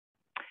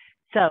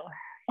So,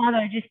 Father,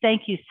 I just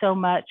thank you so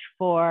much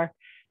for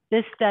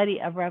this study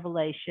of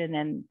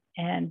Revelation.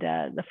 And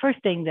the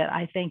first thing that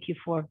I thank you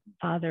for,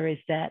 Father, is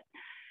that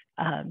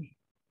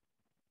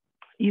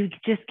you've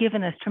just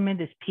given us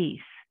tremendous peace,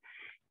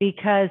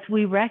 because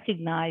we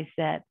recognize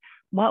that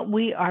what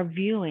we are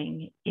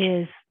viewing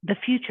is the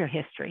future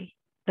history,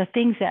 the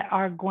things that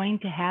are going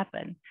to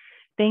happen,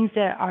 things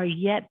that are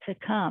yet to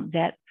come,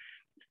 that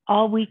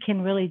all we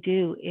can really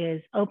do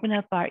is open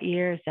up our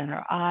ears and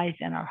our eyes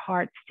and our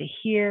hearts to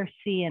hear,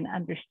 see, and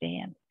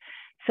understand,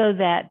 so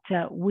that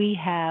we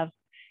have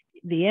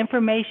the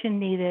information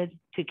needed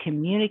to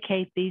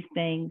communicate these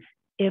things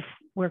if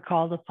we're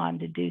called upon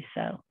to do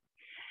so.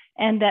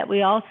 And that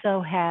we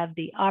also have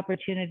the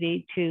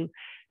opportunity to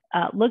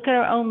look at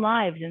our own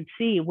lives and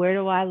see, where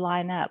do I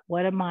line up?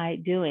 What am I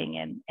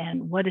doing?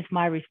 And what is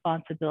my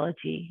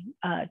responsibility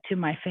to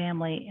my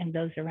family and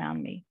those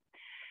around me?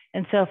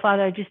 And so,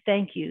 Father, I just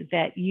thank you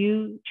that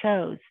you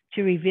chose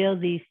to reveal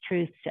these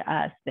truths to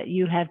us, that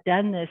you have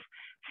done this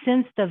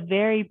since the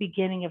very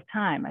beginning of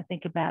time. I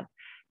think about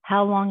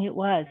how long it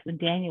was when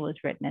Daniel was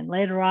written, and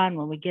later on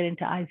when we get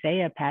into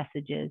Isaiah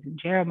passages and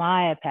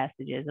Jeremiah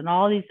passages and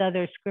all these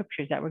other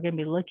scriptures that we're going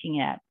to be looking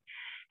at,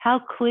 how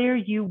clear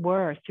you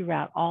were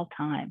throughout all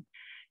time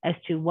as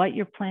to what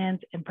your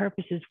plans and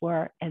purposes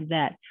were, and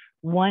that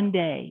one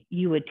day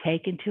you would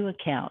take into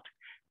account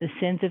the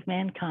sins of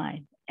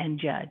mankind and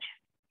judge.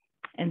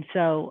 And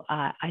so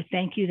I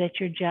thank you that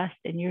you're just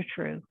and you're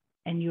true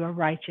and you are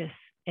righteous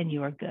and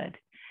you are good.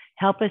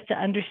 Help us to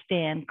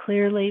understand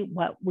clearly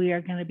what we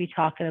are going to be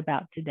talking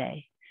about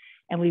today.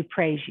 And we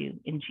praise you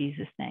in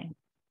Jesus' name.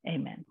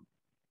 Amen.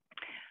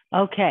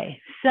 Okay,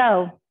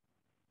 so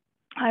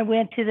I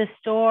went to the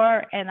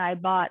store and I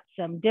bought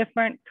some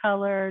different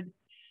colored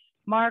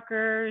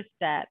markers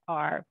that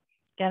are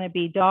going to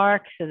be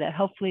dark so that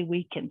hopefully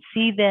we can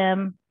see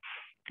them.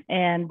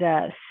 And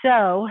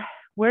so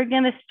we're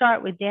going to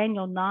start with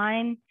Daniel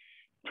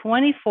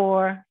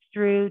 9:24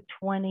 through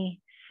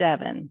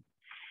 27.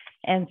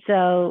 And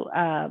so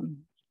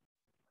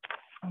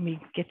let me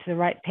get to the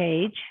right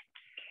page.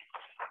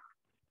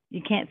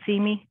 You can't see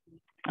me?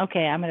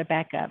 Okay, I'm going to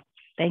back up.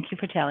 Thank you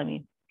for telling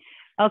me.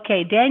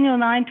 Okay, Daniel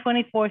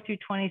 9:24 through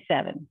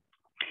 27.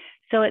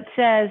 So it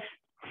says,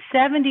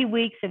 70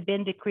 weeks have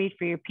been decreed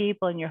for your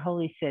people in your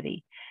holy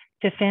city,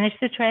 to finish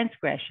the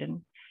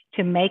transgression,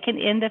 to make an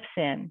end of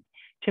sin,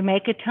 to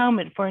make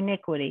atonement for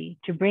iniquity,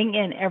 to bring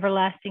in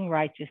everlasting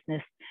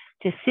righteousness,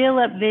 to seal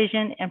up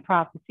vision and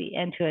prophecy,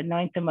 and to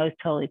anoint the most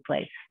holy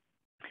place.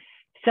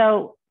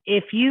 So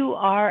if you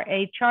are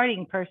a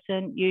charting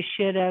person, you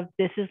should have,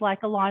 this is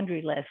like a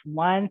laundry list,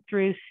 1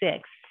 through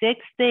 6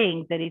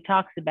 things that he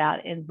talks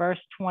about in verse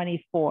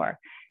 24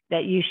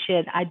 that you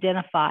should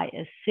identify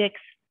as 6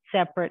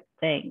 separate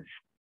things.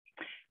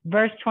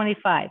 Verse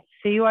 25,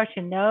 so you are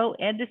to know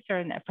and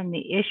discern that from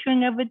the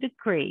issuing of a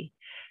decree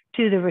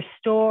to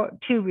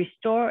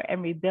restore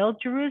and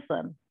rebuild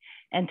Jerusalem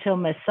until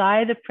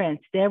Messiah the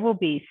Prince, there will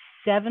be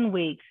 7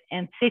 weeks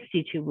and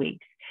 62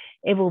 weeks.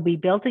 It will be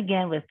built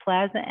again with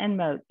plaza and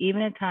moat,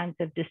 even in times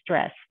of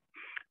distress.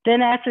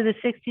 Then after the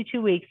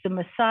 62 weeks, the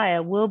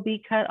Messiah will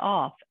be cut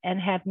off and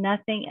have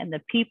nothing, and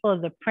the people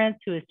of the Prince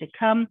who is to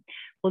come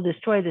will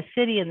destroy the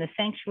city and the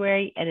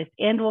sanctuary, and its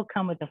end will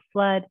come with a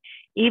flood.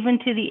 Even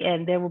to the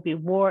end, there will be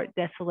war,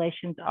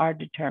 desolations are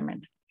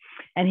determined.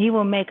 And he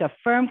will make a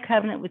firm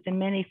covenant with the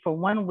many for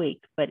 1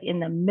 week, but in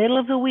the middle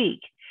of the week,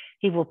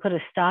 he will put a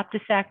stop to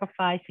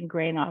sacrifice and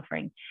grain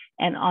offering.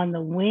 And on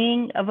the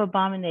wing of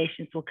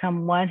abominations will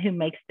come one who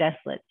makes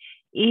desolate,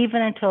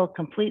 even until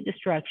complete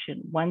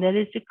destruction. One that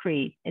is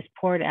decreed is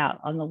poured out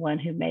on the one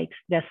who makes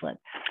desolate.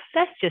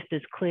 That's just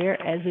as clear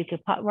as we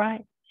could pop,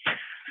 right?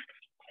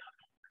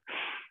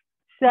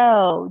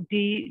 So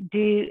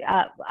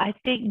I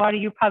think, Marty,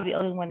 you're probably the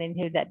only one in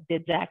here that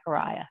did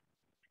Zechariah.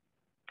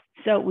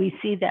 So we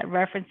see that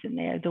reference in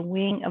there. The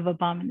wing of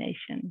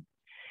abomination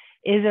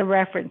is a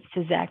reference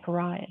to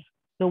Zechariah,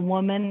 the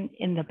woman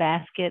in the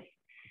basket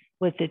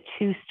with the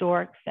 2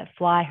 storks that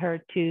fly her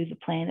to the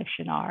plain of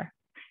Shinar.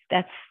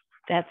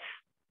 That's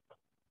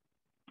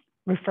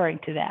referring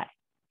to that.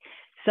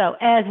 So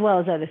as well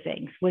as other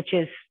things, which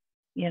is,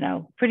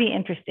 pretty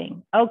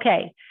interesting.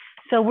 Okay,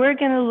 so we're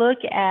going to look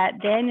at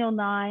Daniel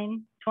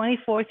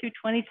 9:24 through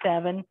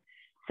 27.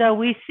 So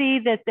we see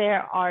that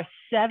there are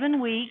 7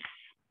 weeks.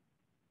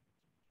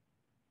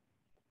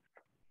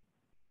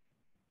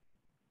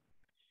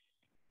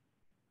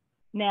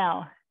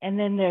 Now, and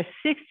then there's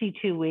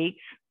 62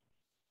 weeks,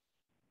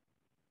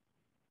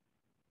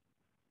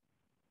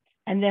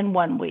 and then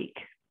 1 week.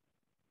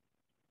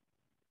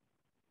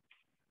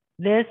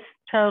 This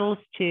totals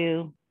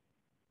to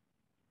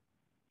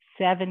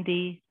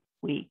 70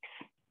 weeks.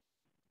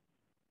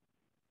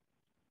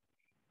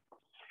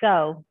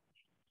 So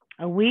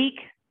a week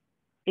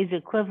is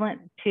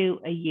equivalent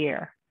to a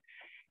year.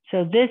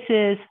 So this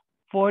is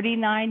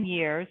 49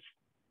 years.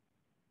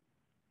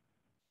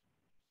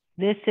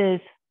 This is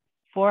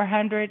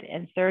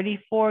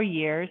 434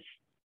 years.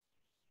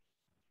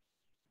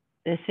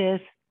 This is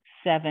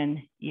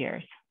 7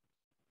 years.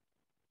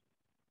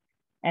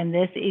 And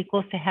this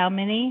equals to how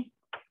many?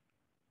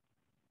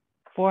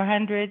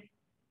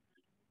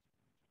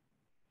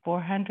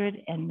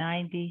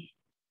 490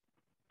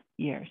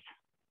 years.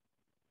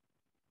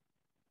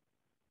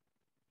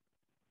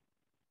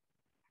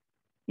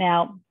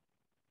 Now,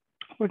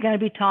 we're going to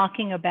be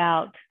talking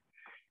about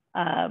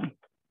some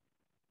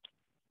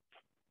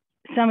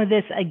of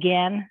this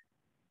again,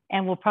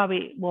 and we'll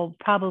probably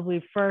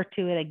refer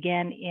to it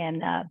again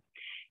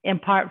in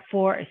part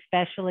 4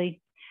 especially.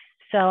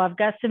 So I've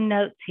got some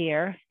notes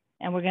here,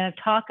 and we're going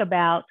to talk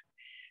about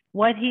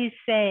what he's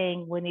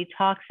saying when he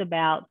talks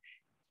about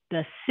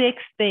the 6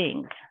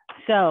 things.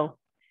 So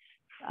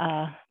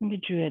let me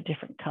draw a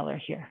different color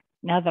here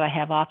now that I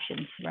have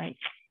options, right?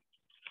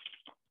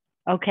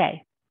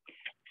 Okay,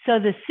 so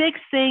the 6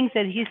 things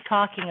that he's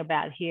talking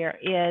about here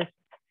is,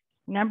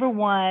 number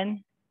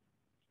 1,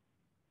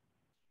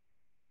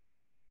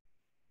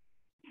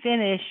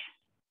 finish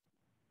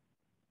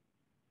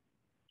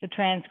the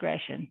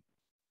transgression.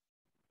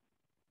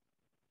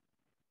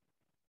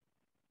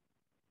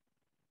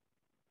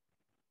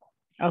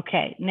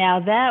 Okay, now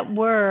that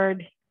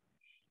word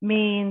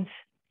means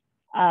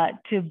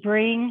to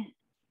bring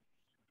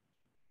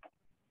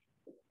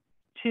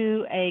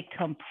to a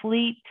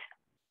complete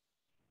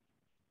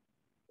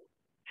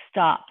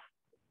stop.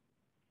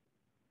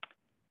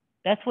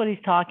 That's what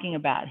he's talking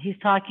about. He's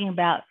talking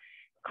about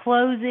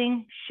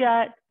closing,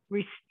 shut,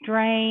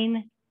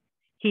 restrain.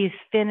 He's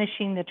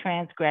finishing the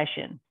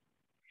transgression.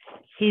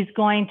 He's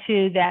going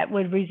to, that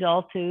would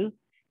result to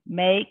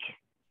make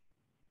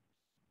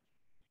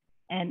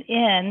an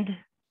end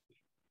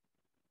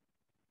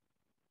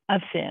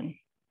of sin.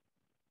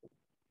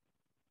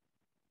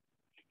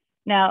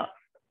 Now,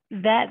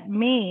 that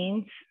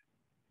means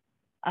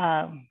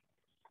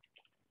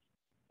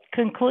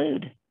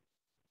conclude,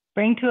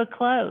 bring to a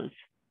close.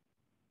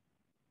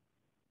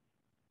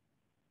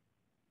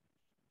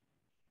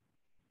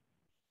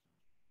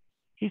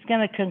 He's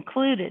going to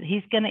conclude it.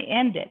 He's going to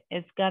end it.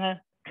 It's going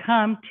to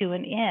come to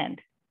an end.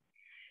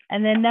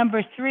 And then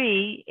number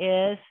 3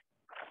 is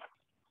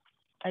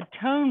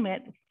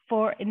atonement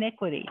for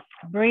iniquity.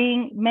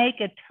 Make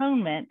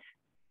atonement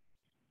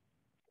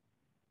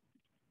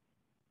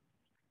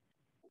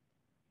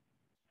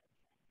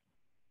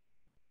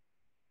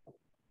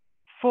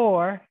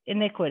for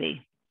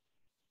iniquity.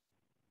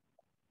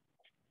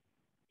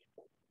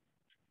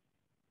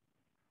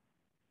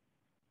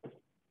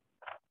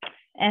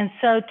 And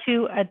so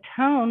to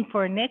atone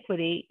for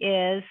iniquity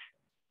is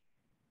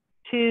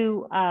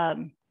to,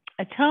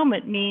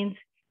 atonement means,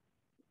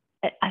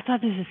 I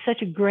thought this is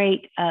such a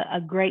great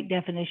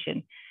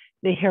definition.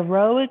 The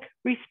heroic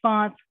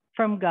response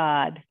from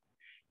God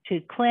to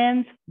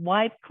cleanse,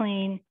 wipe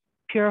clean,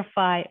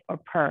 purify, or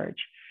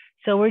purge.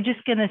 So we're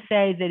just going to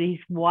say that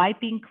he's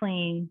wiping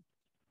clean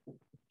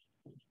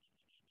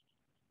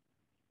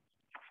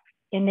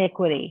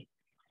iniquity.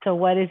 So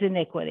what is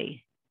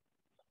iniquity?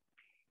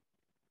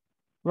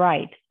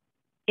 Right.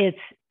 It's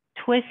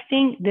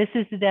twisting, this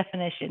is the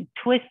definition,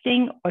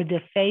 twisting or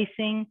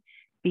defacing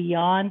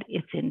beyond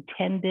its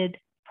intended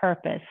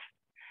purpose,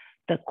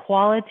 the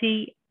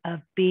quality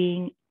of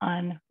being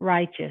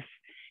unrighteous,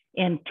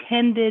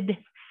 intended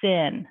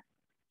sin.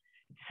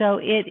 So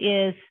it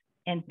is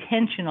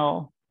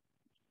intentional.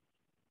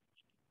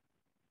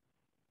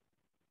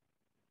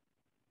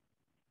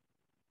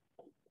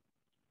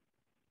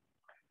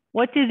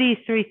 What do these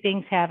 3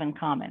 things have in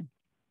common?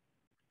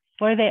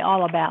 What are they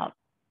all about?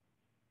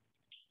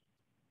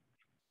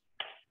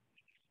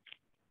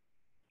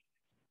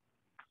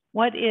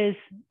 What is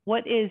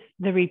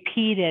the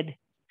repeated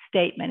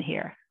statement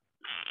here?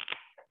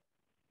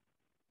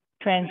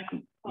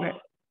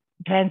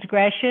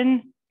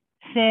 Transgression,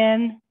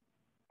 sin,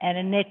 and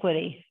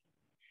iniquity.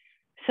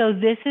 So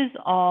this is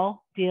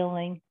all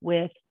dealing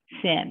with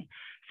sin.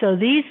 So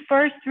these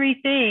first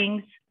 3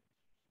 things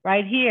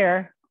right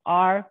here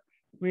are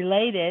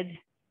related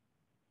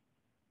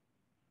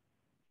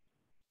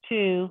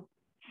to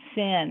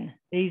sin.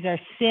 These are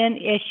sin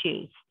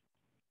issues.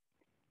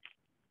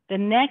 The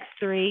next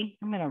 3,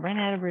 I'm going to run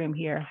out of room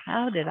here.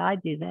 How did I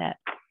do that?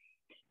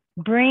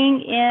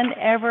 Bring in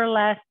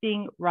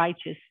everlasting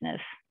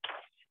righteousness.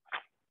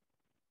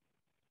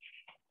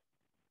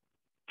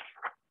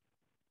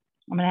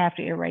 I'm going to have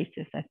to erase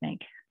this, I think.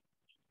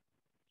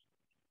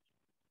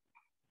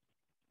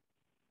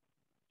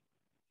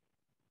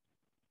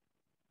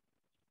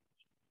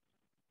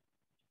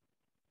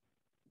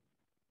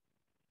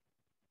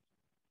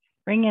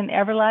 Bring in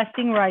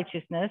everlasting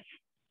righteousness.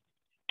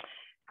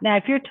 Now,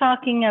 if you're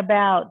talking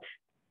about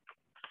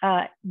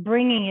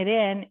bringing it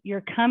in,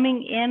 you're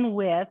coming in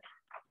with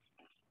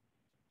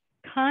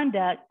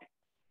conduct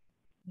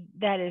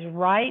that is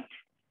right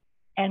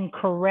and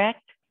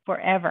correct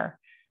forever.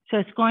 So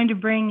it's going to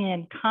bring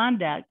in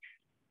conduct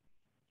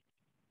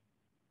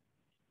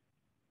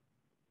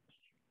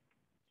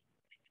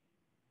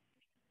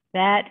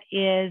that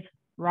is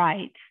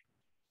right,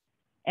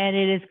 and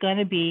it is going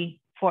to be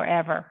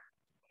forever.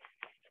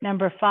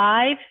 Number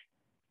 5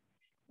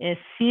 is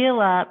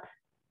seal up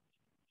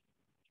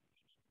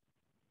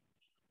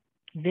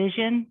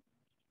vision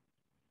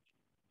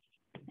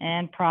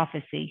and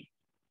prophecy.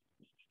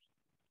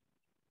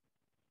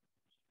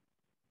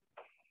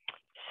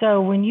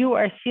 So when you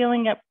are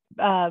sealing up,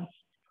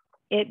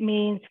 it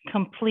means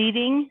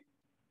completing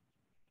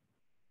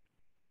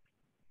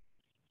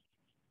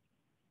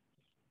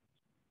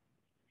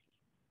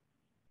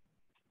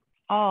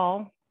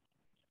all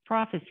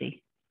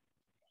prophecy.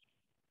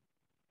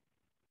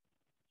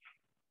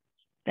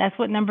 That's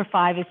what number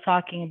 5 is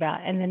talking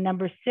about. And then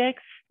number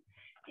 6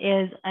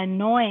 is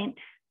anoint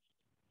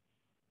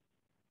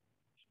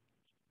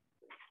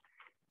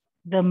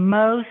the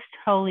most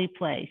holy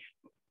place.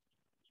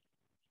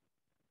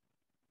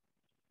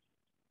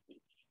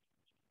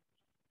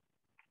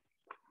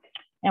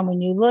 And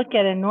when you look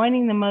at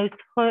anointing the most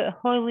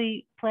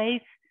holy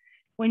place,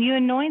 when you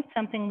anoint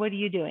something, what are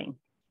you doing?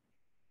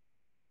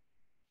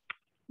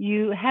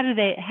 How did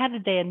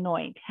they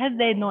anoint? How did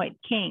they anoint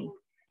kings?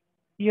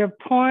 You're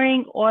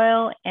pouring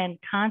oil and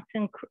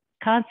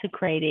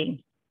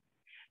consecrating.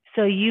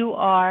 So you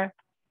are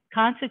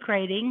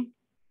consecrating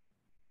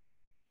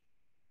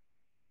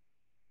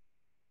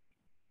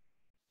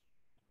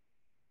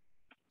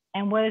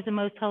and what is the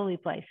most holy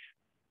place?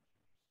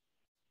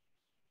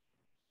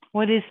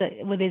 What is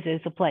it? What is it?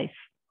 It's a place.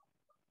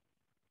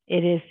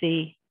 It is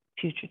the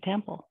future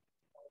temple.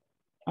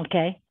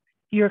 Okay.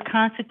 You're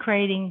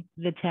consecrating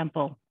the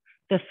temple,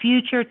 the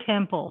future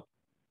temple.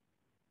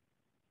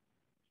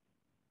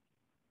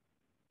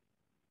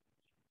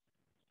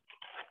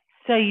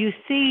 So you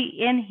see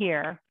in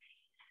here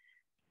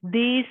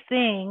these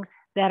things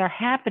that are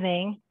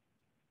happening,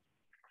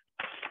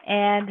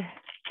 and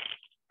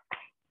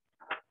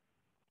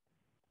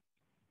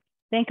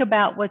think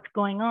about what's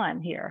going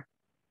on here.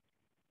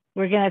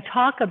 We're going to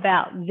talk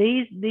about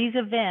these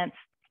events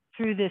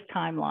through this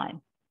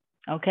timeline.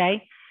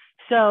 Okay.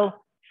 So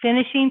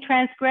finishing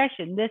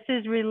transgression, this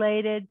is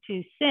related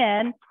to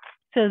sin.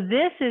 So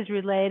this is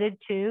related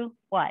to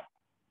what?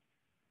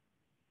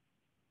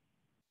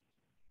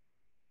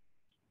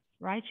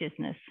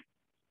 Righteousness.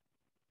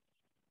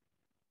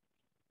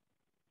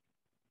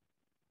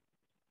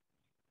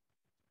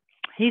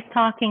 He's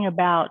talking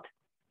about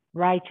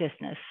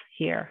righteousness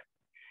here.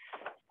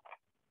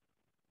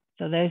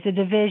 So there's a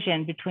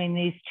division between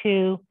these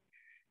two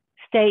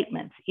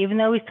statements. Even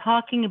though he's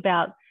talking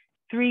about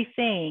 3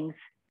 things,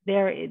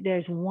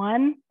 there's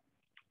one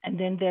and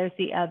then there's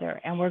the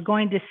other. And we're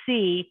going to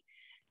see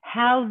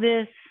how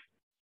this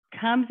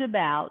comes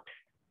about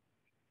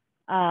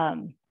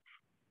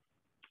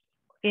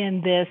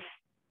in this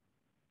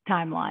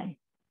timeline.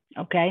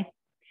 Okay.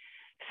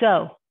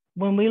 So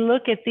when we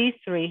look at these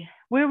 3,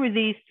 where were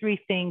these 3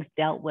 things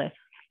dealt with?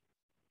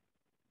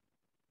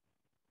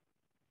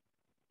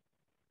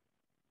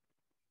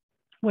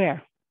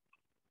 Where?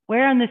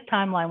 Where on this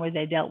timeline were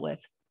they dealt with?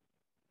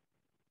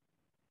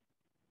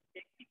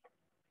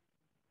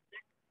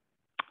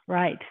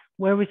 Right.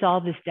 Where was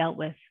all this dealt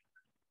with?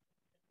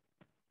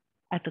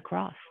 At the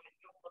cross.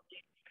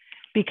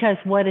 Because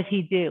what did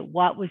he do?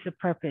 What was the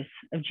purpose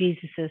of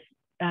Jesus's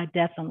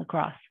death on the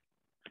cross?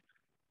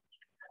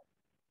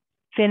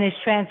 Finish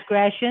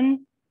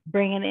transgression,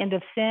 bring an end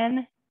of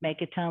sin,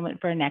 make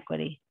atonement for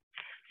iniquity.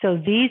 So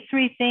these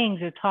 3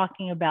 things are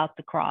talking about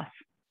the cross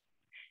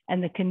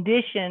and the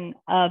condition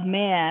of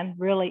man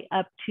really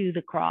up to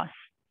the cross.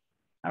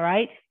 All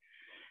right.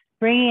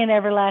 Bringing in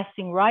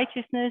everlasting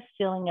righteousness,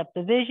 sealing up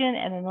the vision,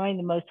 and anointing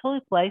the most holy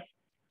place.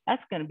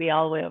 That's going to be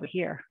all the way over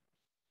here.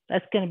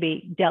 That's going to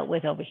be dealt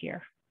with over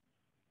here.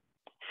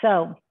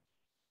 So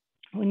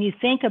when you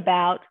think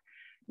about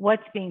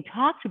what's being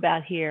talked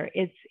about here,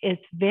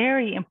 it's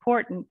very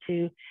important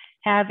to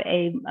have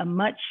a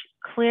much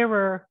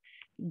clearer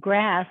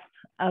grasp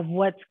of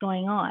what's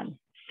going on.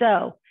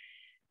 So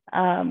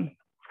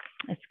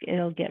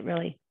it'll get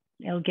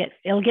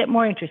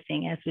more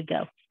interesting as we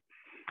go.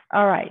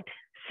 All right.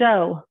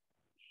 So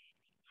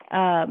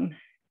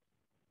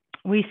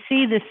we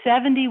see the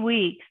 70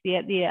 weeks.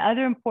 The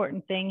other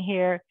important thing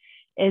here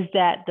is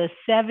that the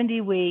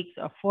 70 weeks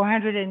or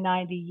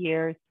 490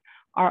 years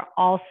are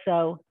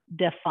also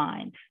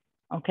defined.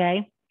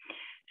 Okay.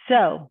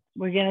 So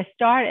we're going to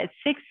start at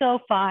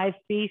 605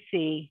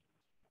 BC.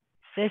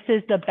 This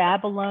is the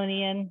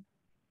Babylonian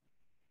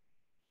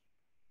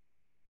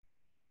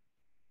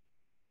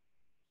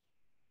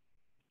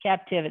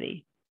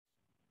captivity.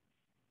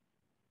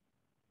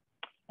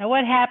 Now,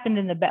 what happened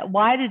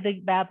why did the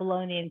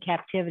Babylonian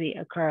captivity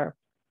occur?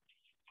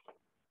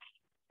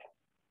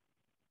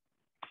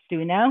 Do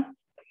we know?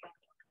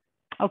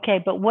 Okay,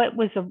 but what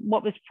was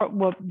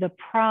the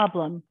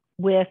problem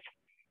with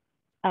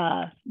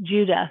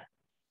Judah?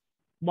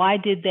 Why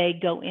did they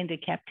go into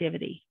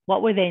captivity?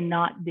 What were they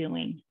not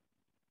doing?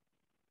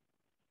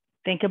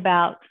 Think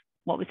about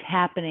what was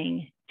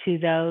happening to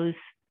those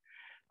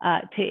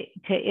to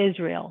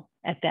Israel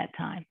at that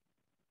time.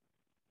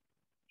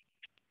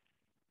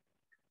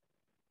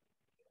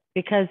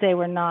 Because they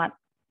were not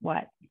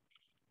what?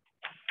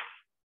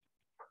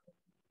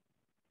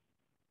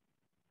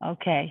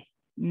 Okay,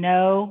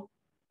 no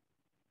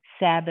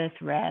Sabbath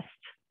rest.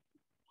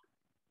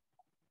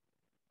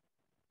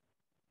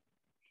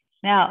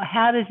 Now,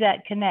 how does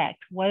that connect?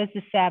 What is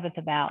the Sabbath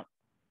about?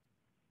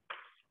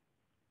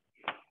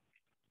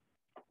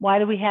 Why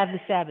do we have the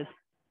Sabbath?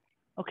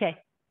 Okay,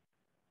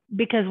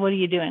 because what are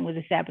you doing with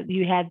the Sabbath?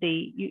 You had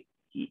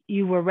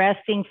you were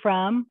resting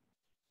from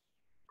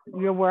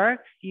your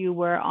works. You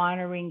were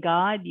honoring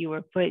God. You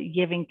were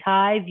giving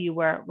tithe. You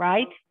were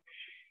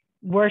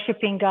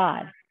worshiping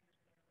God.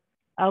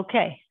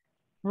 Okay,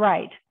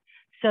 right.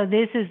 So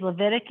this is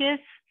Leviticus.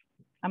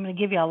 I'm going to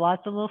give you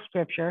lots of little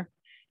scripture.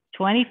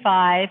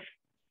 25,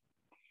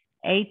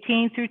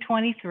 18 through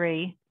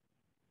 23.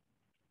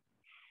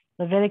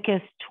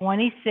 Leviticus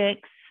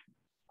 26,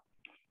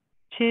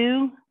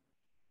 2,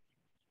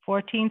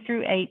 14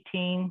 through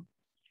 18,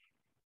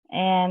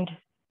 and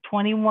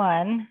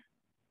 21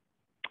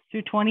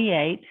 through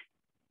 28.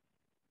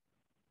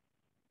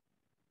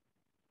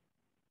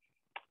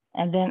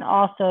 And then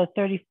also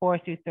 34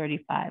 through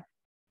 35.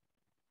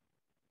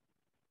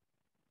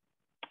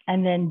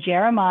 And then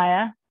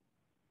Jeremiah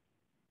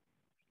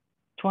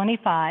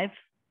 25,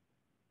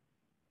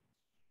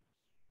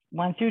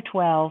 1 through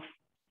 12,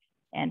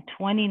 and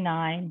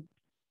 29,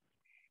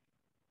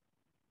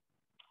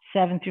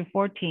 7 through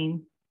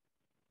 14.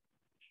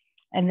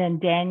 And then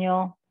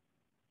Daniel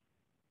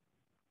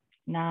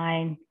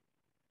 9,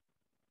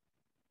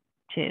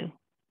 2.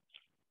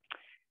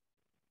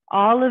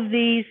 All of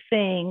these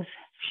things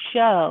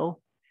show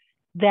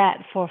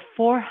that for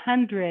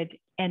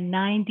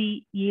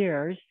 490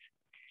 years,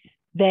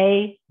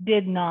 they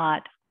did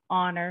not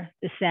honor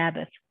the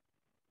Sabbath.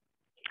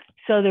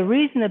 So the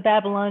reason the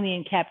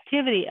Babylonian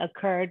captivity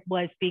occurred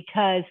was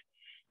because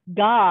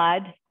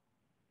God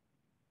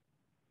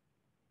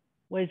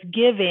was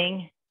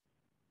giving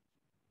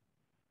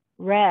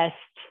rest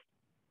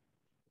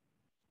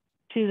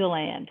to the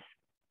land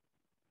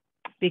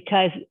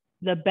because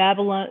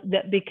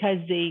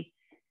the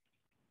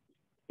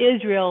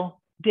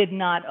Israel did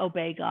not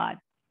obey God.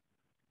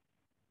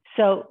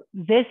 So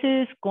this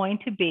is going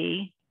to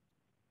be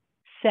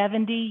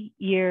 70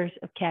 years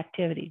of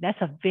captivity.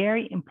 That's a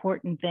very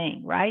important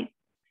thing, right?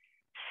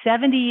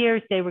 70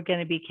 years they were going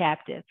to be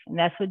captive. And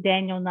that's what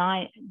Daniel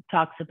 9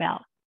 talks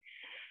about.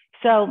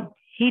 So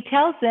he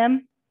tells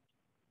them,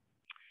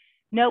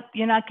 nope,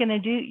 you're not going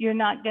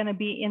to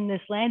be in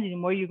this land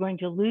anymore. You're going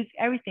to lose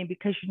everything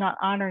because you're not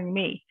honoring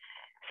me.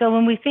 So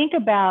when we think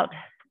about,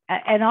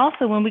 and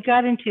also when we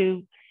got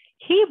into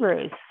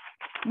Hebrews,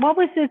 what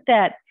was it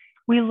that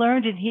we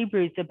learned in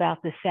Hebrews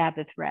about the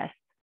Sabbath rest?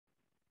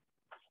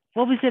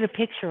 What was it a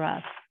picture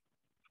of?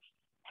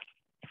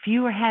 If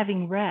you are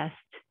having rest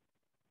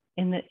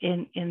in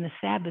the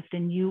Sabbath,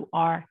 then you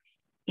are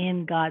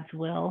in God's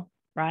will,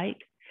 right?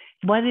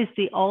 What is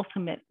the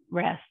ultimate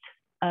rest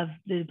of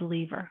the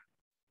believer?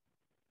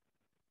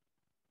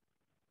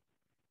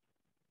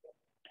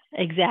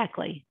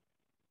 Exactly.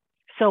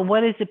 So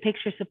what is the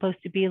picture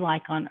supposed to be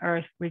like on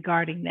earth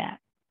regarding that?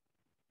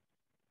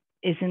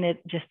 Isn't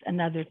it just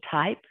another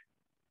type,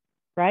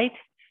 right?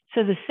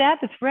 So the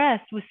Sabbath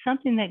rest was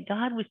something that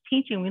God was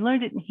teaching. We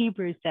learned it in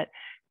Hebrews that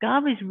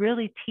God was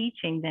really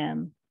teaching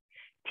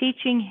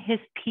his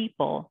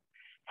people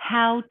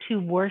how to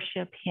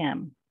worship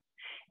him.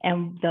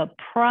 And the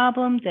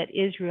problem that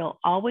Israel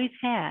always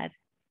had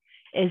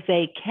is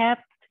they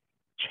kept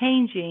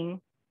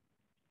changing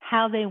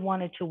how they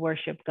wanted to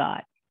worship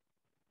God.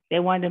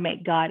 They wanted to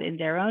make God in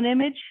their own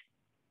image.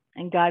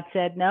 And God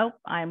said, nope,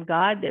 I am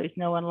God. There is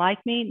no one like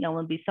me, no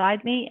one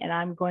beside me, and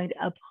I'm going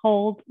to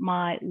uphold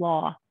my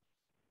law.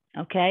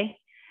 Okay?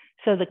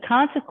 So the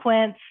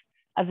consequence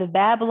of the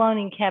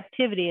Babylonian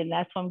captivity, and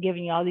that's why I'm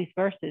giving you all these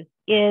verses,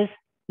 is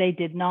they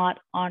did not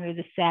honor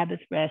the Sabbath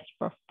rest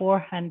for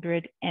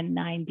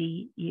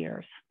 490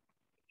 years,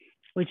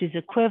 which is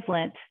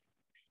equivalent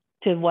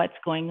to what's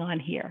going on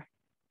here.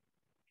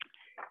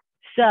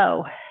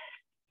 So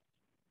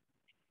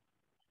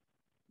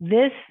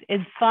this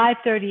is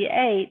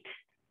 538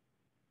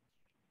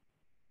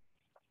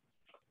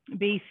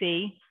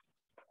 BC.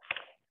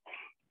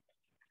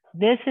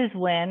 This is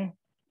when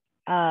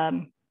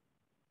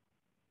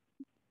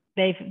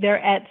they're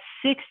at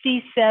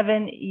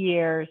 67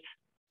 years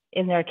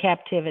in their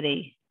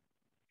captivity.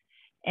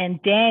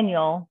 And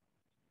Daniel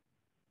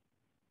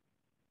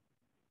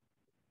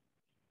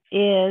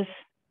is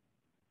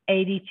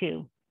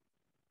 82.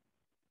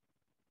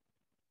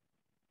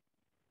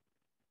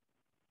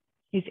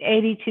 He's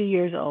 82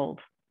 years old.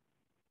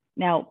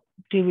 Now,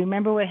 do you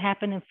remember what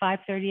happened in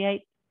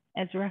 538,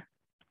 Ezra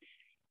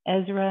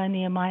and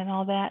Nehemiah and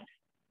all that?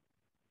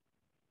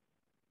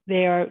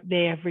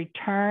 They have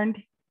returned.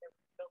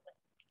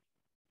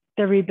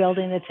 They're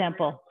rebuilding the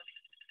temple.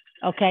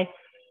 Okay,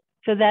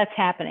 so that's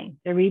happening.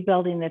 They're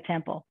rebuilding the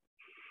temple.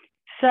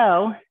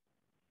 So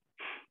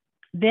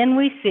then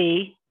we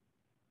see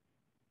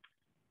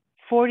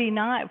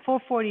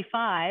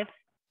 445.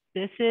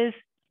 This is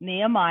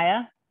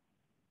Nehemiah.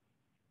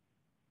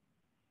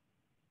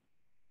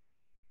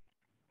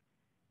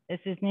 This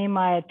is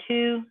Nehemiah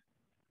 2,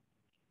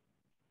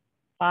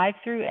 5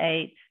 through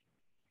 8.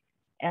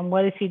 And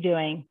what is he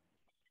doing?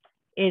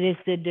 It is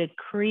the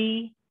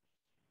decree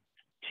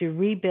to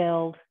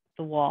rebuild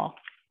the wall.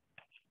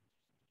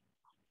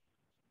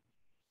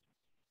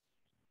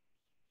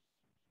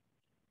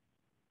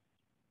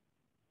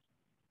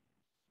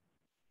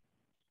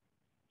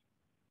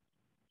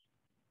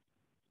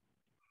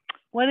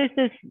 what does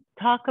this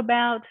talk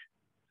about?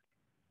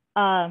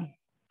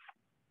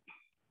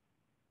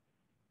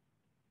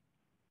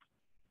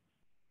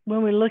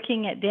 When we're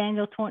looking at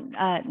Daniel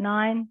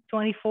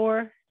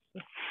 9:24,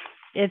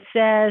 it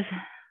says,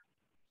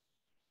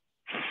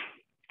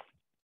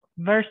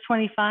 verse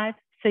 25,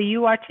 so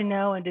you are to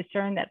know and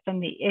discern that from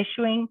the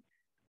issuing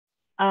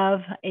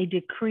of a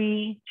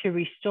decree to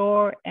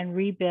restore and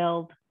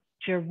rebuild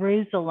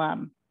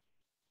Jerusalem.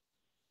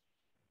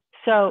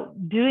 So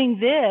doing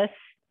this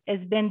has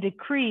been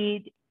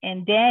decreed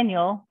in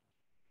Daniel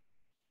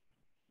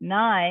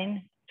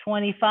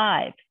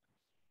 9:25.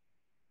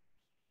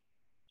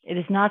 It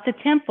is not the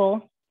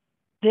temple.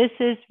 This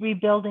is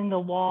rebuilding the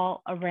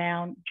wall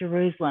around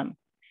Jerusalem.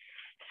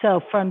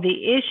 So from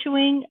the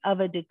issuing of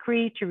a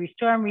decree to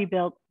restore and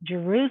rebuild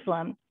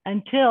Jerusalem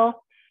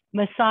until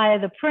Messiah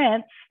the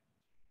Prince,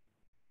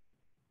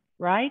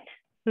 right,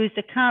 who is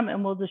to come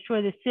and will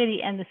destroy the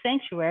city and the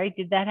sanctuary.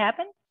 Did that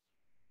happen?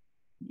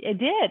 It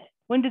did.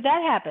 When did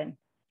that happen?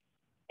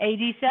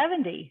 AD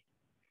 70.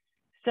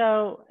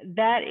 So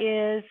that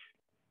is,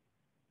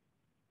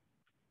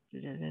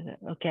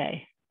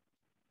 okay,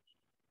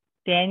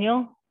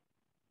 Daniel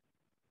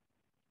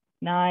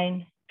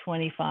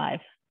 9:25.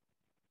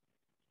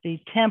 The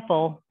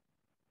temple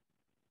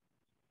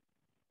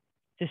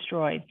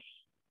destroyed.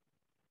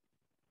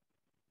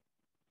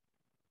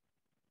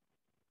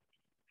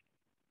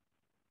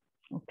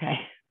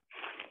 Okay.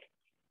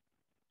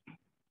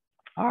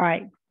 All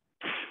right.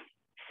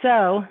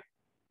 So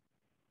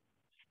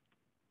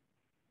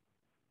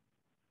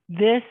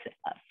this,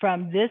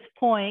 from this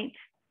point,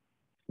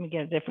 let me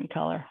get a different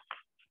color.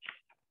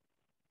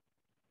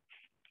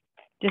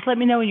 Just let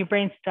me know when your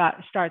brain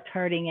starts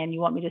hurting and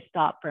you want me to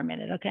stop for a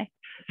minute, okay?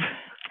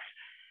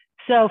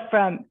 So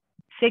from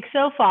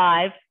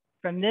 605,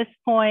 from this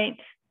point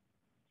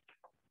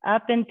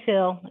up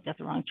until, I got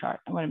the wrong chart.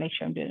 I want to make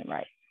sure I'm doing it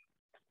right.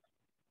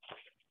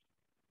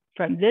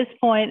 From this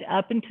point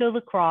up until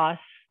the cross,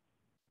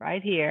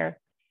 right here,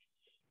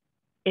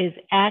 is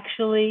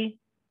actually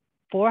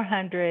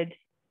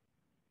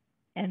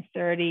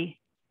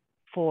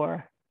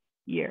 434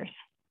 years.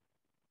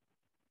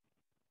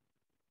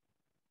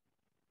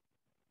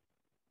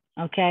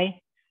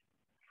 Okay?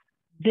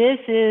 This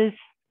is,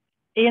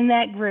 in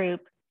that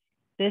group,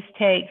 this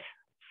takes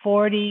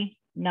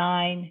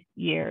 49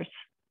 years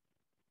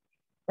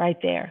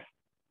right there.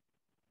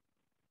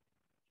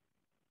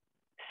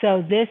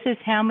 So this is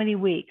how many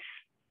weeks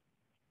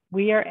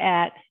we are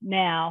at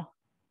now,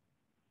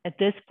 at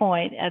this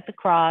point, at the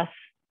cross,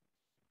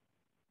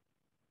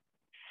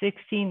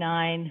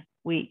 69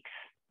 weeks.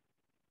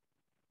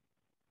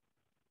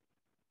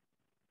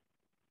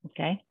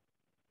 Okay.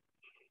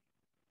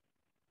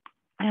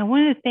 And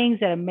one of the things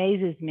that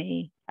amazes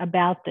me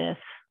about this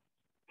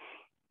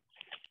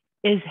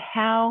is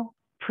how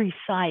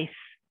precise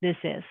this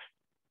is.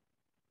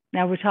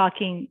 Now we're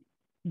talking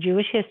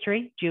Jewish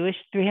history, Jewish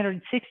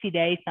 360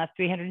 days, not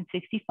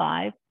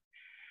 365.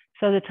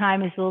 So the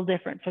time is a little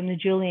different from the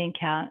Julian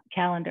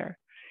calendar.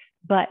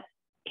 But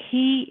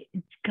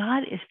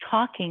God is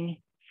talking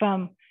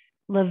from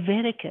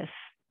Leviticus.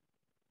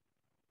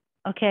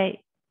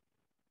 Okay.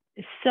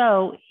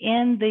 So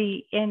in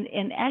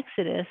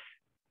Exodus,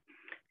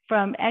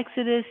 from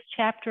Exodus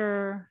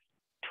chapter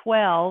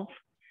 12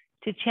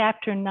 to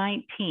chapter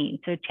 19.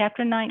 So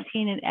chapter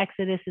 19 in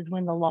Exodus is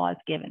when the law is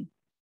given.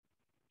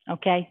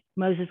 Okay,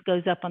 Moses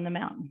goes up on the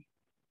mountain,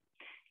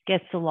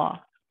 gets the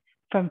law.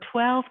 From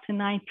 12 to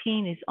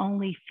 19 is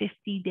only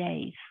 50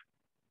 days.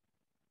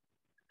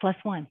 Plus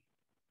one,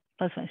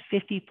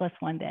 50 plus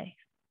 1 day.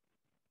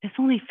 It's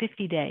only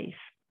 50 days.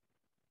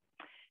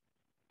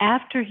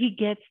 After he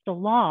gets the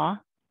law,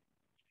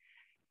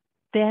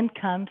 then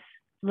comes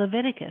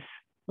Leviticus.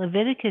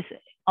 Leviticus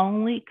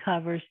only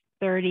covers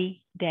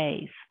 30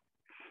 days.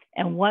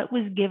 And what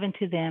was given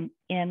to them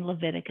in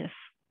Leviticus?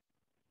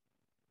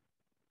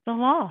 The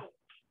law,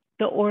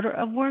 the order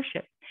of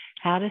worship,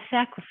 how to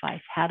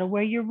sacrifice, how to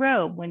wear your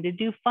robe, when to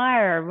do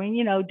fire, when,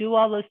 do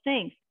all those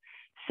things.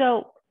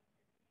 So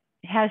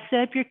how to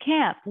set up your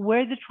camp,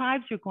 where the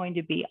tribes are going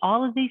to be,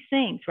 all of these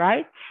things,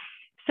 right?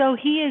 So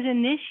he is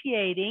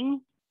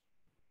initiating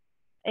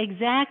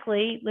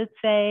exactly, let's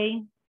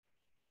say,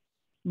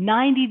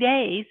 90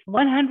 days,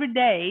 100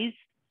 days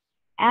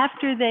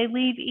after they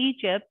leave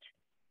Egypt.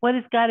 What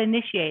is God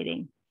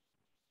initiating?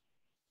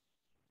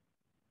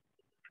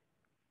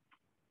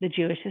 The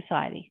Jewish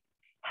society,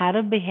 how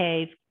to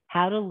behave,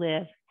 how to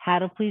live, how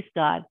to please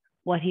God,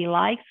 what he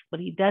likes, what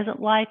he doesn't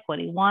like, what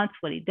he wants,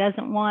 what he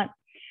doesn't want.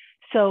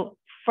 So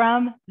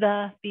from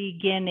the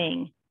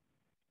beginning,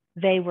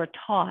 they were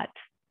taught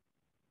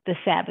the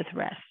Sabbath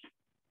rest.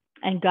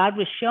 And God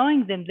was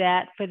showing them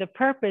that for the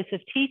purpose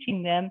of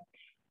teaching them,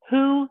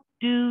 who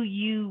do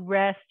you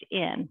rest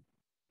in?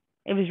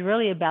 It was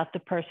really about the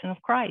person of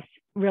Christ.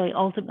 Really,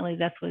 ultimately,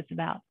 that's what it's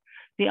about.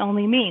 The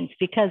only means,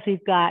 because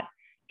we've got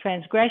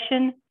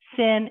transgression,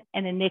 sin,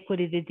 and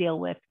iniquity to deal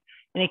with.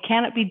 And it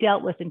cannot be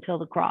dealt with until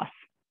the cross.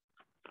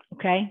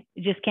 Okay?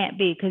 It just can't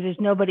be, because there's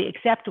nobody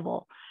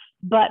acceptable.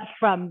 But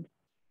from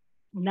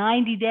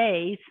 90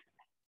 days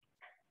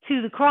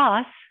to the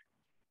cross,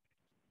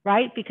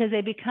 right? Because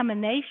they become a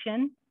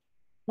nation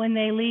when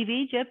they leave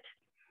Egypt.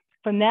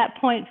 From that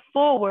point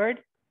forward,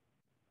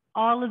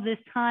 all of this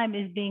time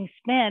is being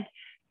spent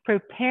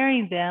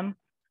preparing them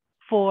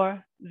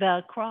for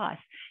the cross.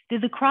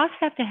 Did the cross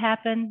have to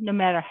happen no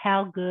matter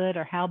how good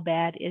or how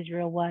bad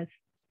Israel was?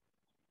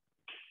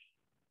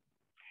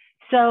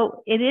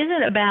 So it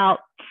isn't about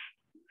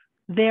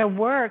their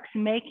works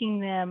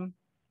making them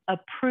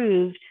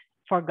approved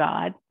for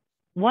God.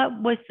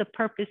 What was the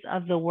purpose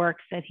of the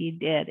works that he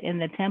did in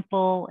the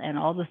temple and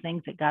all the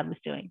things that God was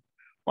doing?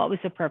 What was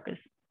the purpose?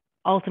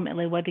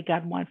 Ultimately, what did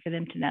God want for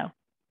them to know?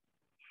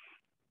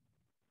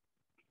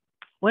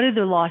 What did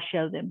the law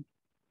show them?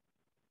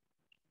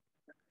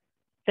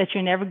 That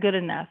you're never good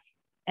enough.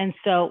 And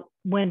so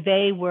when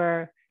they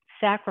were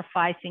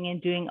sacrificing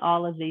and doing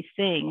all of these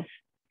things,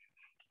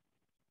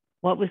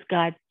 what was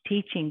God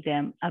teaching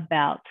them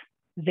about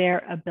their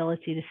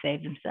ability to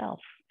save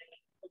themselves?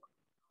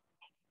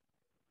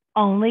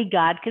 Only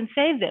God can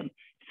save them.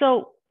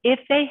 So if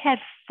they had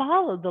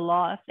followed the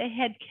law, if they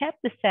had kept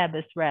the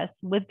Sabbath rest,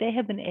 would they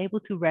have been able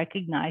to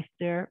recognize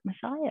their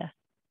Messiah?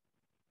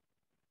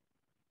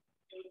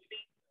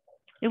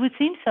 It would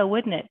seem so,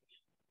 wouldn't it?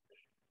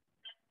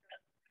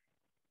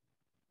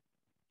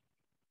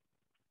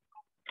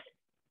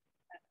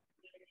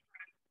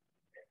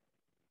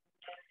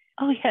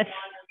 Oh, yes.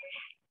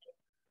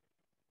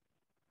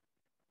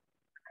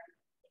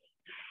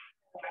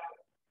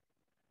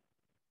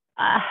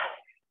 Uh,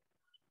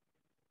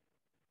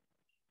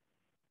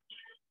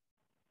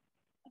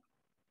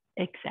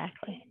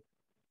 exactly.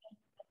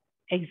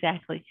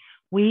 Exactly.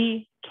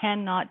 We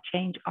cannot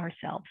change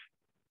ourselves.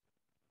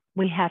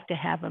 We have to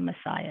have a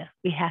Messiah.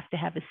 We have to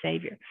have a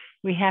Savior.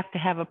 We have to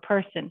have a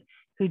person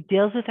who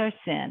deals with our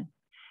sin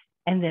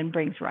and then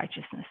brings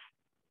righteousness.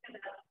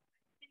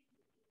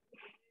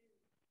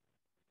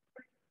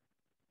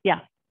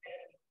 Yeah,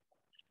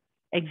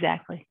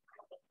 exactly.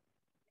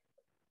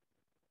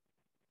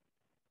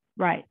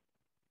 Right.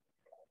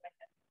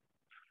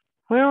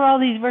 Where are all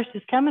these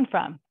verses coming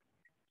from?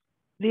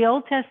 The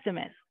Old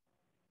Testament.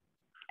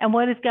 And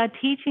what is God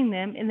teaching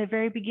them in the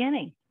very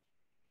beginning?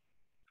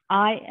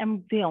 I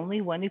am the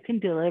only one who can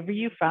deliver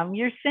you from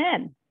your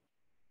sin.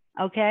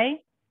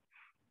 Okay?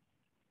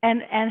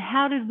 And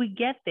how did we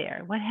get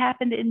there? What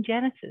happened in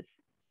Genesis?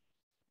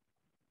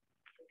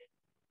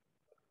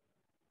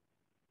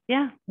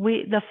 Yeah,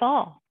 the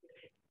fall.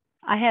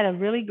 I had a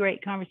really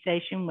great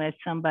conversation with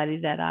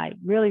somebody that I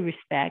really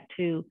respect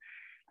who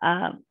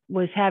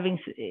is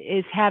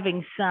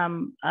having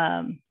some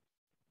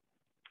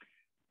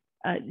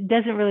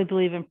doesn't really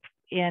believe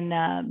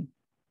in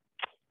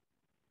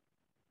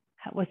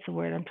what's the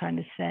word I'm trying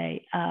to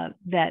say,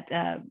 that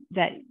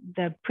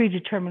the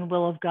predetermined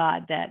will of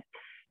God, that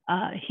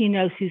he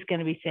knows who's going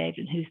to be saved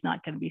and who's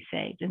not going to be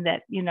saved. And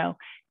that,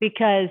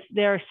 because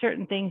there are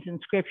certain things in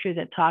scripture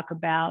that talk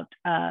about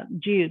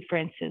Jude, for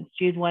instance.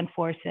 Jude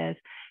 1:4 says,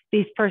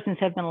 these persons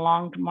have been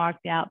long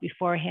marked out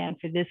beforehand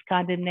for this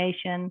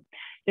condemnation.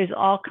 There's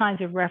all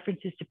kinds of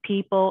references to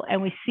people, and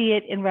we see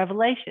it in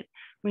Revelation.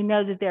 We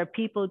know that there are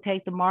people who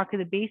take the mark of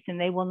the beast and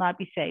they will not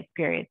be saved,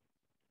 period.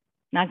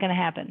 Not going to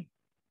happen.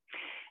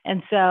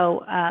 And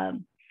so,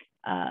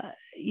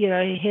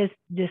 his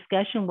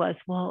discussion was,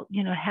 well,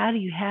 how do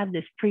you have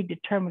this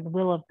predetermined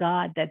will of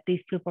God that these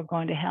people are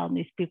going to hell and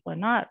these people are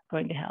not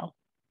going to hell?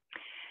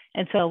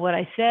 And so what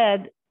I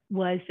said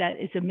was that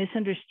it's a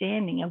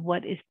misunderstanding of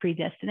what is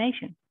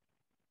predestination.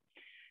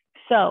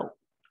 So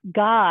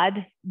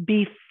God,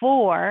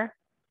 before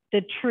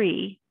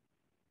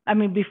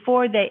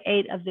before they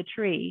ate of the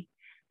tree,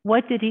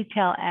 what did he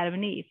tell Adam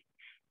and Eve?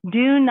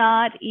 Do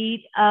not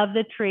eat of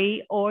the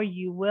tree or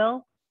you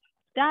will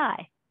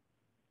die.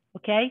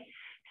 Okay?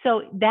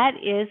 So that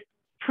is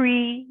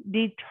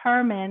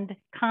predetermined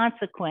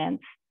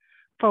consequence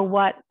for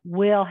what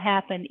will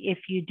happen if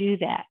you do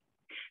that.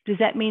 Does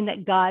that mean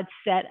that God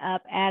set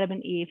up Adam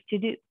and Eve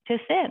to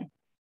sin?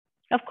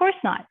 Of course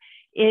not.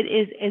 It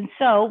is, and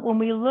so when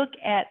we look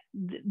at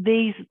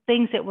these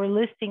things that we're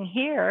listing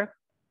here,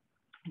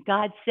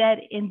 God said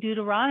in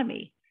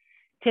Deuteronomy,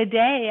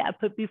 today I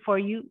put before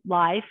you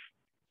life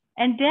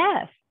and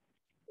death.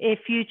 If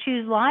you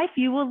choose life,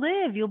 you will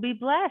live. You'll be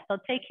blessed. I'll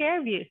take care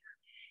of you.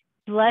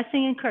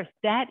 Blessing and curse.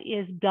 That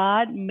is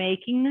God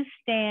making the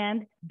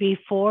stand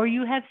before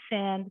you have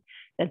sinned,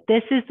 that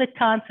this is the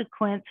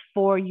consequence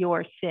for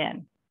your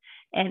sin.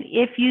 And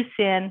if you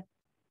sin,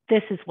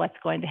 this is what's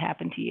going to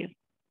happen to you.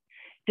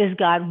 Does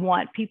God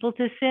want people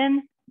to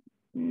sin?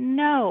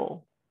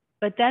 No.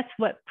 But that's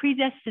what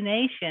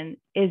predestination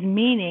is,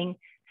 meaning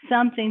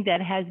something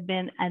that has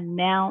been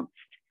announced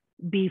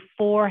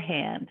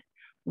beforehand,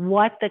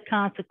 what the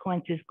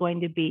consequence is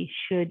going to be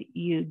should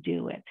you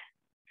do it.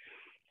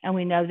 And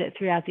we know that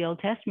throughout the Old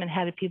Testament,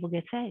 how did people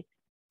get saved?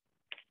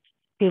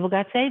 People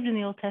got saved in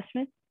the Old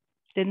Testament,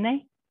 didn't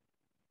they?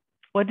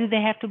 What did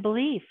they have to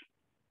believe?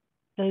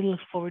 They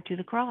looked forward to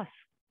the cross.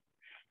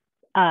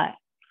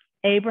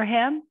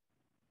 Abraham,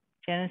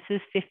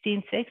 Genesis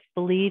 15:6,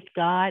 believed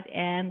God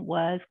and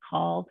was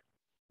called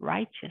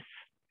righteous.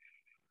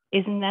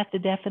 Isn't that the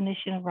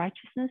definition of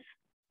righteousness?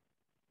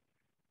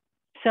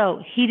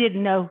 So he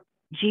didn't know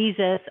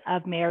Jesus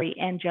of Mary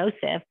and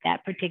Joseph,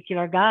 that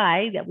particular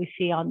guy that we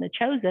see on The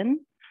Chosen.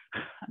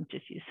 I'm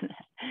just using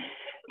that.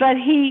 But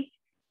he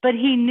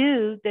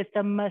knew that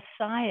the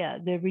Messiah,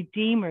 the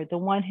Redeemer, the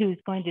one who's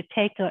going to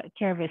take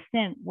care of his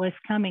sin was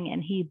coming,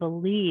 and he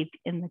believed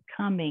in the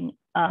coming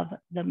of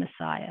the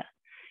Messiah.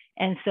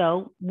 And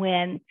so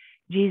when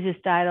Jesus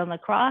died on the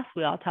cross,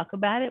 we all talk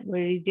about it. What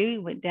did he do? He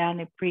went down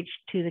and preached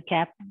to the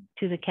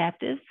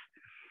captives.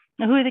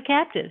 Now, who are the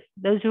captives?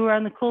 Those who are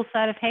on the cool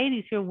side of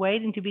Hades, who are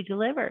waiting to be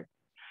delivered.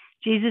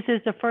 Jesus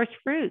is the first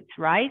fruits,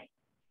 right?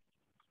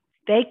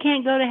 They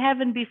can't go to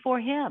heaven before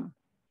him.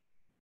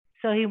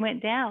 So he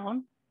went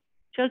down,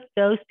 took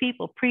those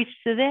people, preached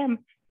to them.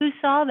 Who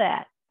saw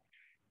that?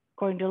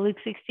 According to Luke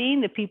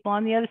 16, the people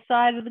on the other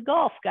side of the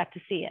gulf got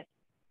to see it,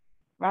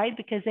 right?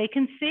 Because they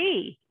can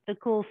see the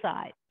cool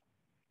side.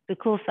 The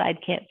cool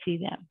side can't see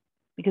them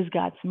because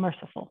God's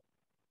merciful.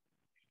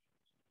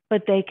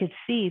 But they could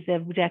see the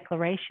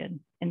declaration.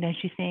 And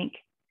don't you think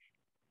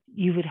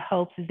you would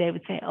hope that they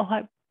would say, oh,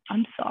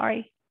 I'm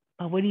sorry.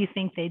 But what do you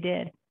think they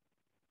did?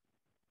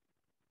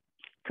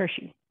 Curse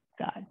you,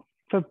 God,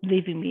 for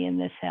leaving me in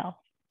this hell.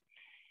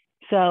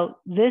 So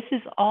this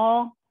is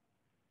all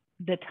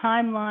the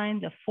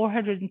timeline, the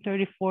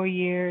 434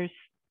 years.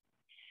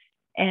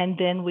 And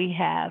then we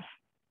have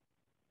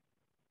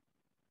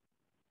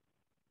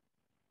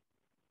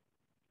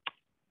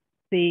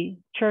the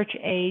church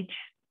age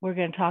we're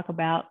going to talk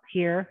about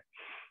here.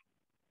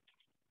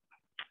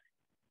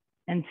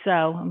 And so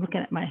I'm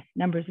looking at my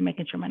numbers and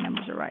making sure my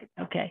numbers are right.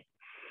 Okay.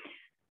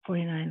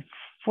 49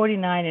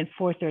 and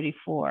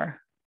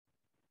 434.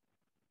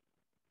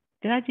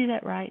 Did I do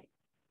that right?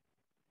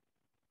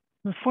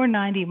 The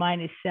 490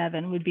 minus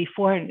 7 would be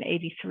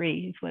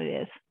 483 is what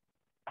it is.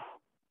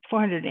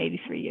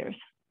 483 years.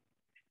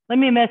 Let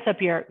me mess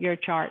up your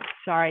chart.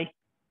 Sorry.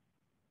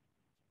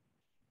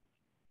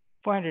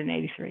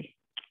 483.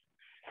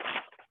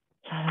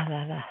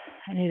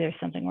 I knew there was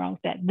something wrong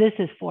with that. This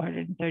is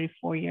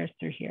 434 years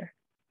through here.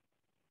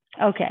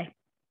 Okay.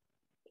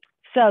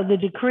 So the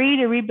decree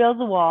to rebuild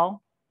the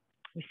wall,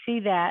 we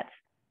see that.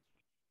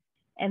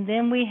 And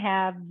then we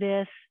have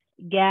this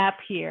gap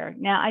here.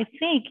 Now, I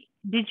think,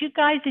 did you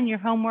guys in your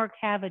homework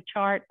have a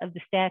chart of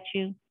the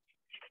statue?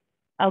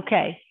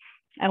 Okay.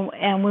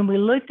 And when we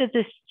looked at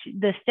the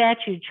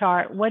statue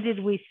chart, what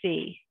did we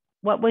see?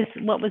 What was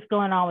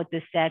going on with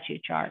this statue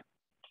chart?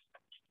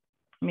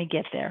 Let me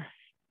get there.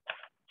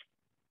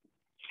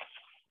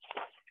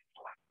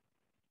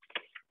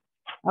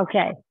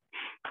 Okay.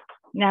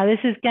 Now this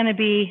is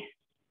the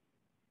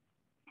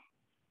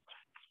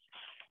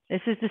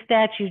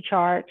statue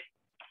chart,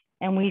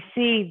 and we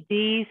see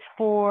these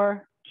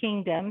 4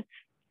 kingdoms.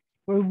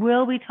 We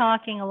will be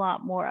talking a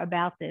lot more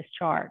about this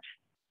chart.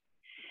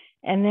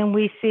 And then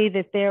we see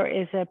that there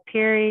is a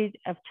period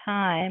of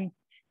time,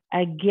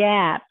 a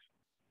gap,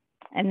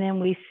 and then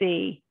we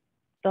see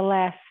the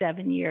last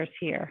 7 years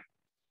here.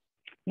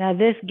 Now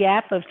this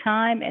gap of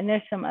time, and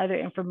there's some other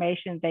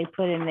information they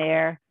put in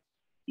there.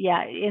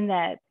 Yeah, in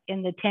the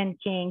 10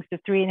 kings, the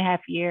 3.5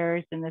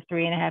 years and the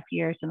 3.5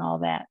 years and all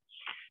that.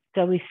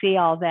 So we see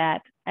all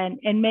that.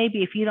 And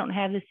maybe if you don't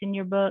have this in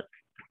your book,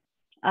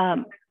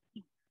 send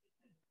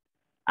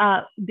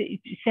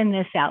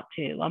this out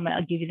too.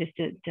 I'll give you this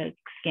to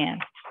scan.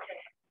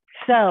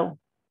 So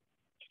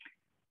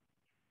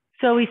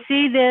we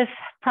see this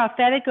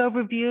prophetic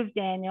overview of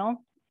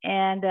Daniel,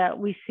 and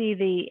we see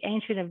the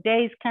Ancient of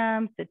Days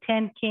comes, the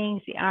 10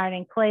 kings, the iron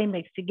and clay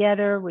mixed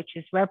together, which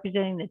is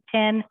representing the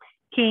 10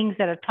 kings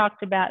that are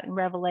talked about in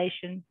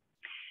Revelation.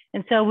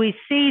 And so we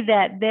see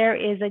that there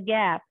is a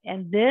gap,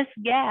 and this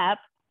gap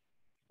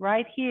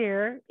right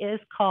here is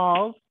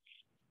called,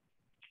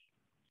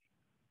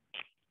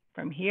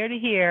 from here to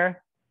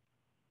here,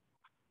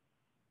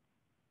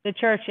 the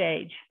church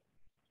age.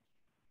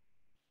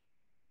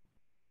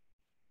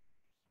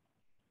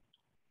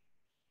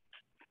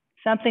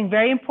 Something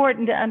very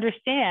important to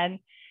understand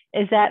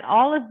is that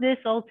all of this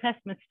Old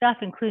Testament stuff,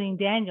 including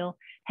Daniel,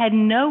 had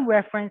no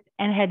reference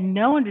and had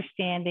no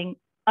understanding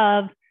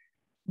of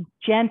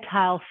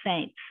Gentile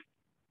saints,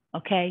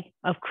 okay,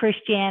 of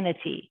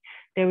Christianity.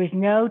 There was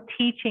no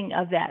teaching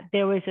of that.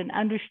 There was an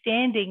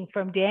understanding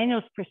from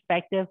Daniel's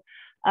perspective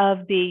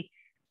of the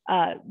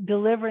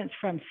deliverance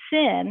from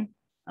sin,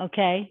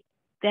 okay,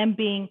 them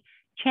being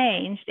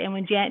changed. And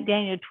when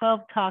Daniel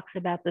 12 talks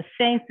about the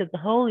saints of the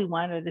Holy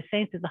One or the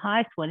saints of the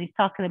Highest One, he's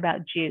talking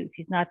about Jews.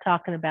 He's not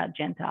talking about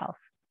Gentiles.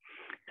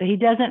 So he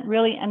doesn't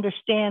really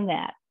understand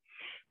that.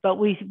 But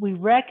we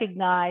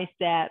recognize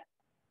that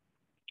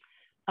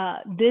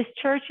this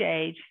church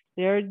age,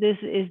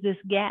 this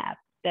gap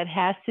that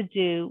has to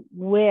do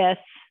with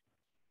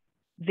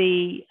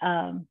the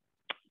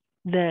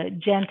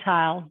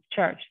Gentile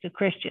church, the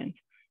Christians.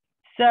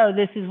 So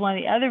this is one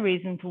of the other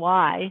reasons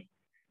why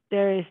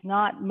there is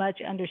not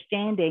much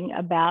understanding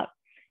about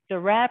the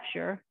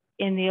rapture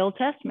in the Old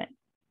Testament.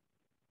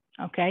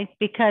 Okay,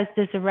 because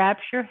does the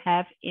rapture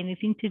have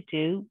anything to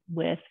do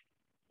with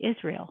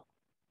Israel?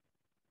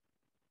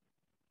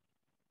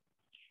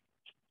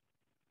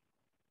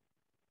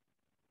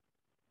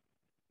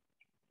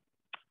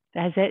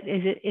 Is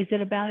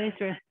it about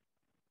Israel?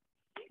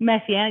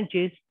 Messianic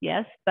Jews,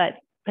 yes, but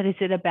is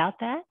it about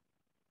that?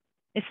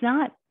 It's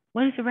not.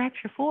 What is the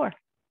rapture for?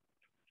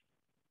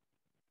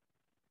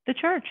 The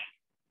church.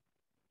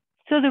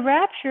 So the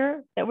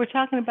rapture that we're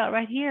talking about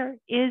right here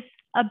is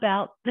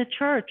about the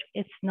church.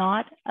 It's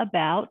not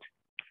about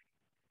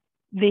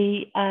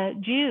the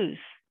Jews.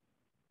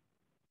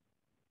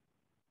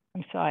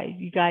 I'm sorry,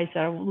 you guys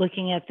are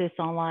looking at this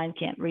online,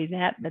 can't read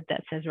that, but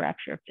that says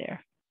rapture up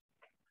there.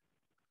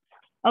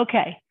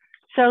 Okay,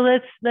 so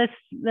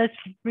let's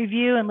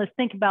review and let's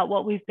think about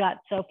what we've got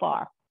so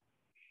far.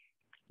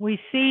 We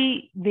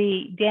see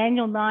the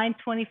Daniel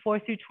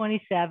 9:24 through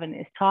 27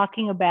 is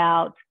talking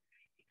about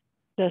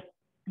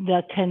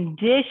the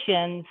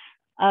conditions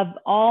of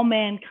all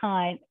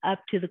mankind up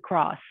to the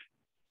cross.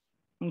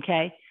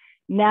 Okay,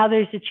 now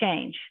there's a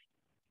change.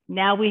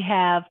 Now we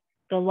have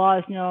the law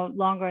is no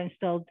longer in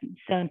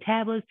stone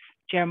tablets.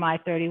 Jeremiah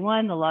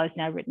 31, the law is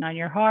now written on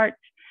your hearts.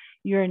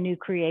 You're a new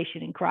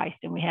creation in Christ.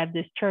 And we have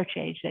this church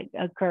age that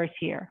occurs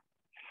here.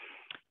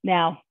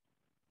 Now,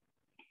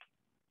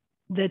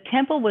 the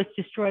temple was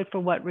destroyed for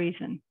what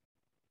reason?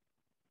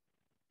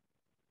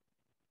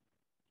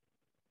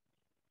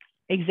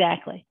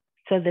 Exactly.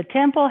 So the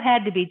temple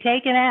had to be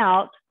taken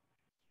out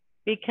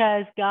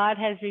because God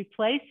has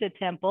replaced the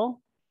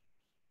temple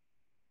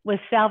with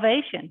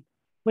salvation,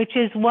 which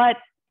is what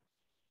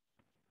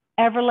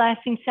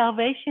everlasting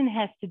salvation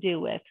has to do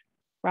with,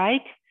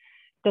 right?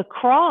 The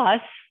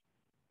cross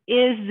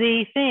is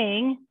the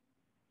thing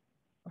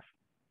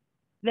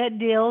that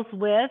deals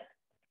with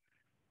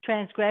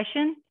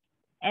transgression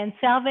and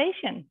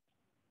salvation.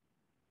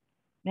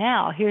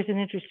 Now, here's an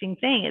interesting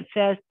thing. It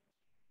says,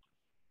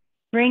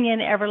 bring in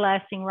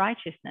everlasting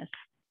righteousness.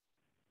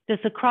 Does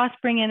the cross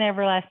bring in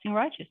everlasting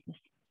righteousness?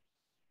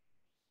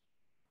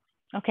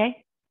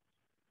 Okay.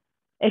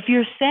 If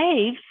you're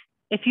saved,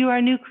 if you are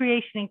a new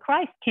creation in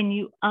Christ, can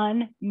you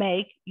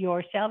unmake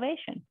your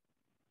salvation?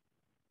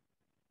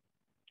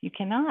 You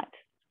cannot.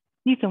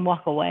 You can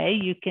walk away.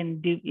 You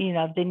can do,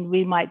 then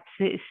we might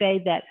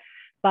say that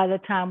by the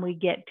time we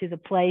get to the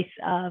place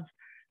of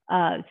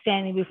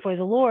standing before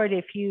the Lord,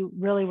 if you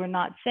really were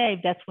not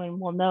saved, that's when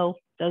we'll know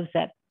those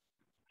that,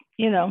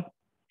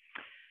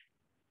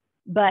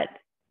 but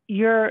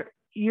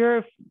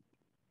the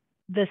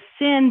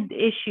sin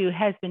issue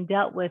has been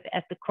dealt with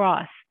at the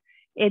cross.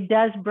 It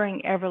does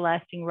bring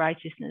everlasting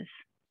righteousness.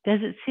 Does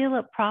it seal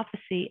up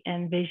prophecy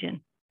and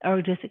vision,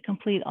 or does it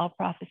complete all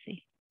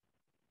prophecy?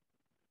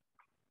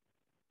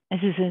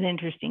 This is an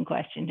interesting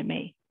question to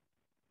me.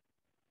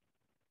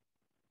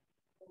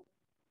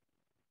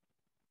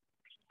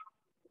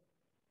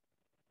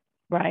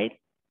 Right?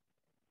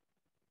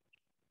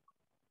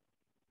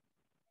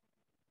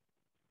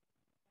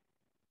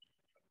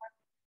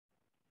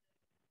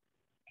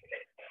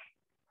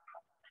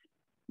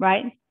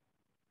 Right?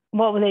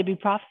 What will they be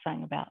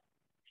prophesying about?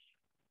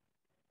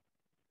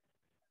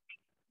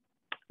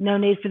 No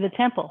need for the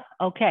temple.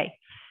 Okay.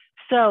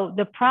 So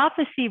the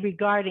prophecy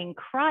regarding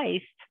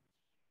Christ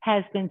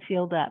has been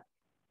sealed up.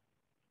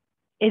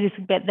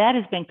 That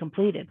has been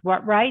completed,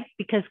 right?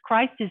 Because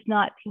Christ is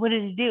not, what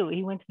did he do?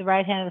 He went to the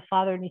right hand of the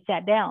Father and he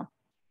sat down.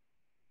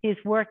 His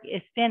work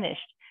is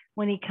finished.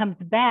 When he comes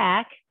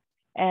back,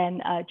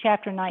 and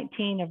chapter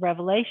 19 of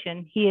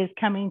Revelation, he is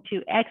coming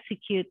to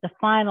execute the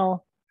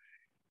final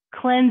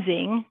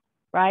cleansing,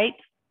 right,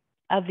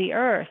 of the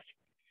earth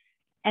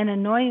and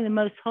anointing the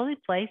most holy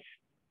place.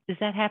 Does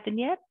that happen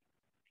yet?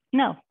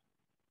 No.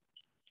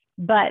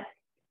 But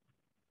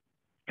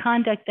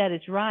conduct that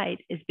is right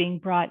is being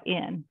brought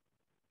in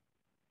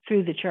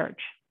through the church.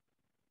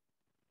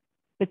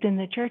 But then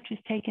the church is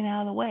taken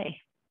out of the way.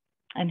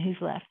 And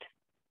who's left?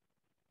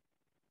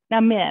 Now,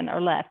 men are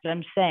left, but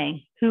I'm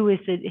saying, who is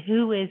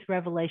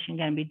Revelation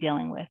going to be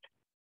dealing with?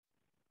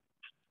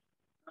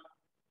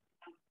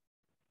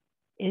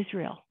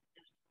 Israel,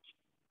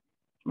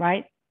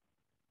 right?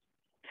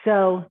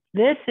 So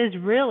this is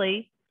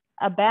really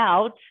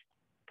about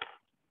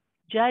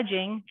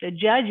judging the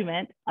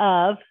judgment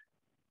of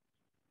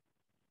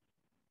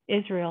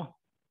Israel.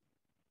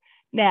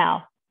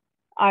 Now,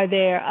 are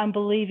there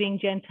unbelieving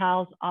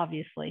Gentiles?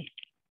 Obviously.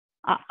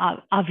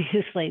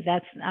 Obviously,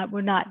 that's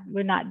we're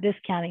not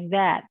discounting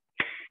that,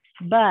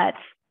 but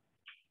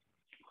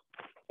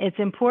it's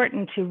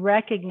important to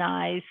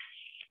recognize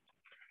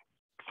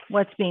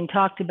what's being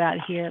talked about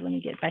here. Let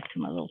me get back to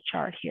my little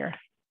chart here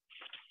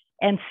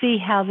and see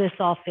how this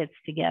all fits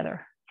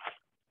together.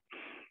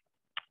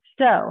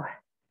 So,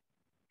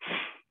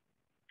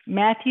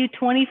 Matthew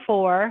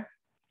 24,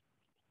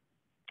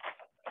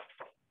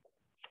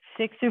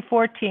 6 through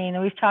 14,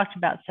 and we've talked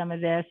about some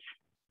of this.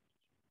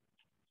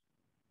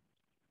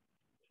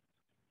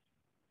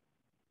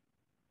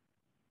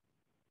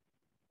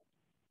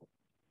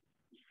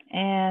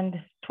 And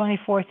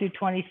 24 through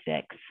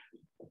 26,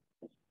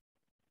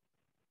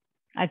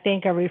 I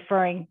think are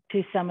referring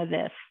to some of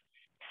this.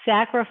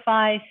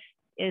 Sacrifice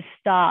is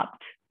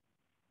stopped.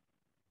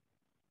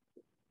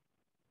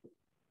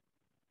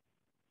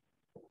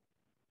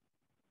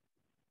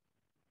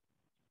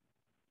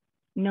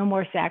 No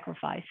more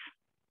sacrifice.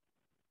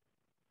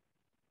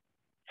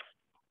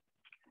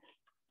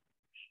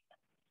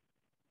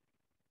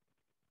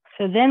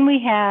 So then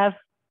we have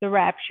the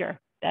rapture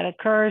that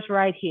occurs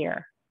right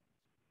here.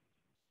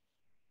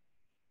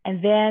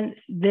 And then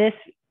this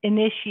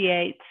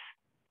initiates,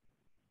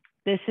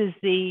 this is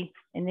the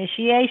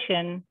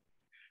initiation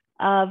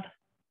of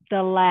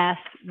the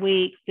last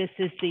week. This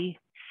is the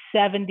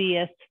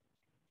 70th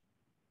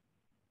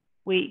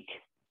week.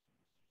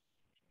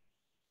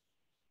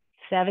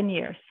 7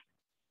 years.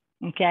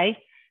 Okay.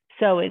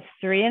 So it's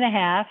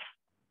 3.5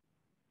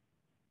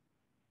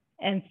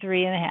 and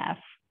 3.5.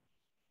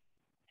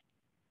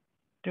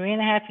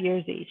 3.5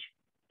 years each.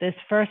 This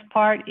first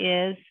part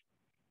is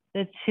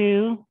the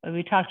two,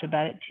 we talked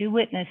about it, two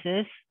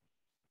witnesses.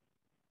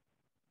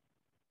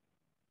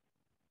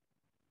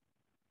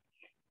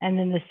 And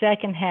then the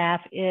second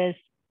half is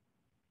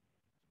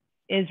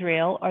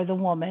Israel, or the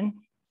woman.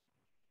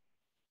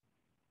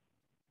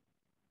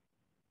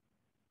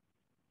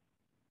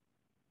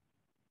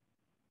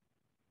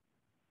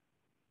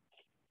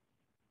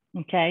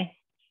 Okay.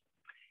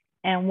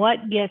 And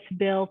what gets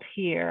built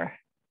here?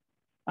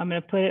 I'm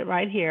going to put it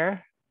right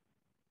here.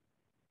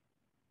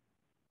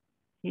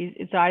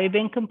 It's already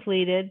been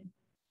completed.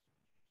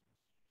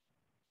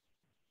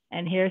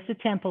 And here's the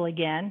temple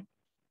again.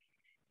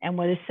 And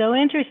what is so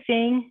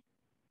interesting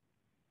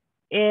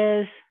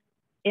is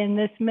in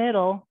this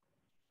middle,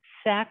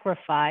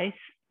 sacrifice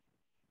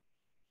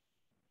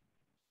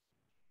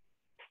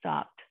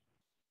stopped.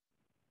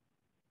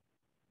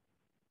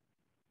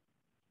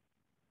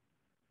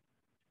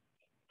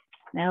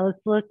 Now let's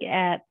look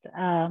at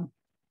 2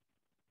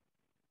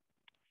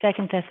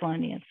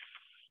 Thessalonians.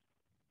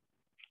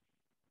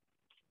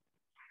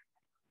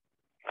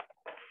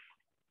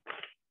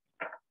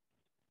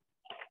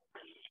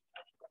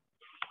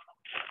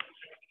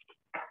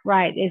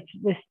 Right,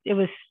 it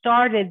was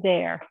started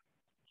there.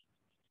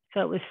 So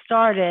it was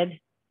started,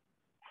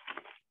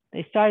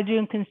 they started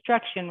doing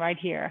construction right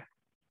here.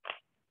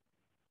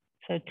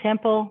 So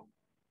temple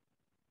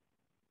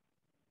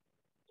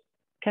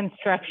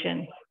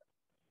construction.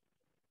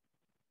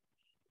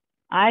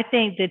 I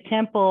think the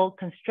temple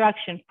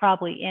construction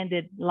probably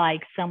ended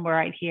like somewhere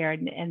right here,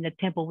 and the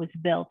temple was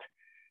built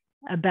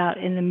about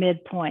in the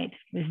midpoint,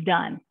 was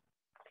done.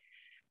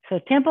 So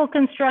temple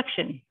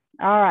construction,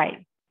 all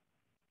right.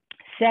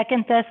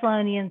 2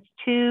 Thessalonians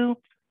 2,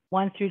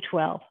 1 through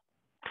 12.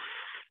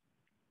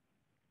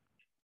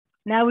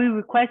 Now we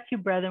request you,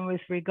 brethren,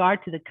 with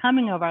regard to the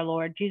coming of our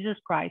Lord Jesus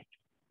Christ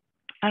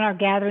and our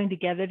gathering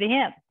together to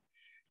him.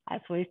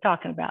 That's what he's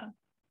talking about.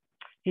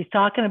 He's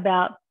talking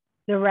about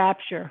the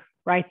rapture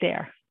right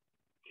there.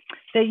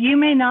 That you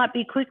may not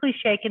be quickly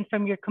shaken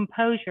from your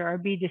composure or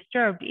be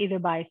disturbed either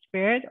by a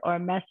spirit or a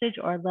message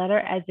or a letter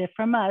as if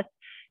from us,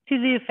 to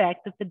the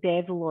effect that the day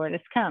of the Lord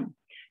has come.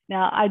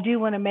 Now, I do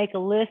want to make a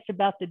list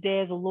about the day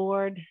of the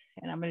Lord,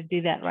 and I'm going to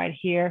do that right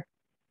here.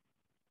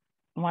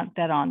 I want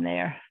that on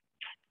there.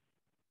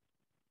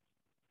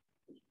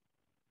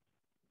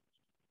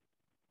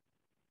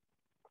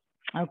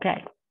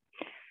 Okay.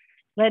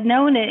 Let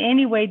no one in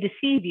any way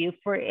deceive you,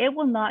 for it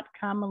will not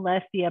come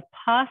unless the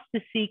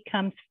apostasy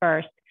comes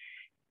first,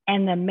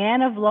 and the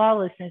man of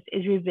lawlessness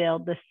is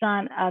revealed, the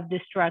son of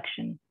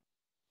destruction,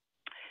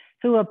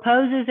 who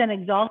opposes and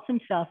exalts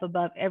himself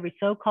above every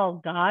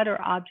so-called God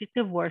or object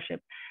of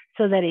worship,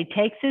 so that he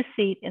takes his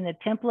seat in the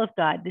temple of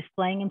God,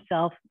 displaying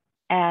himself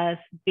as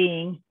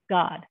being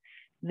God.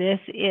 This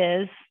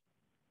is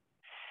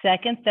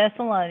 2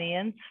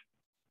 Thessalonians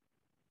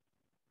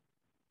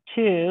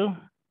 2,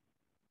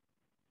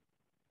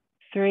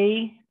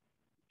 3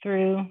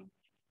 through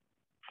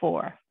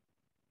 4.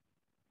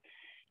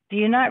 Do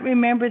you not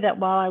remember that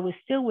while I was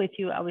still with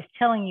you, I was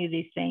telling you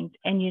these things,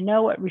 and you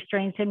know what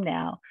restrains him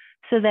now,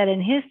 so that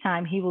in his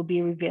time he will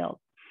be revealed?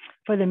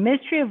 For the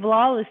mystery of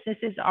lawlessness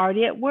is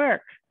already at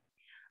work.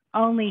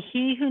 Only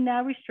he who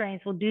now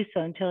restrains will do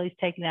so until he's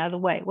taken out of the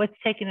way. What's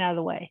taken out of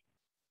the way?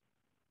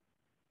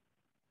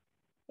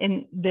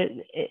 In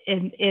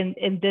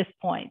this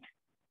point.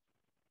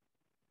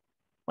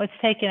 What's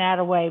taken out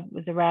of the way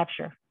with the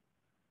rapture?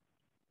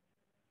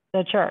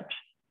 The church.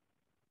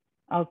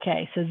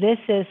 Okay, so this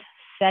is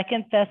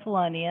 2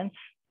 Thessalonians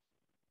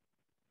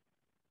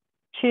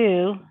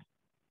 2,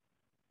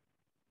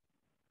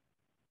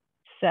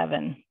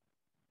 7.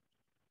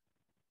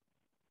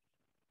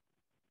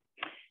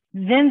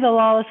 Then the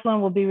lawless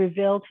one will be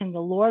revealed, whom the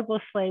Lord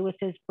will slay with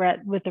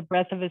the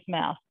breath of his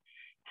mouth.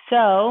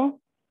 So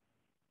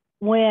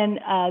when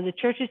the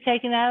church is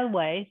taken out of the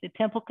way, the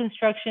temple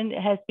construction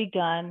has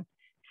begun.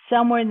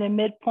 Somewhere in the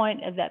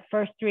midpoint of that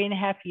first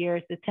 3.5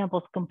 years, the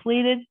temple's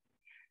completed,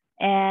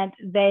 and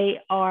they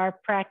are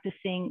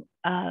practicing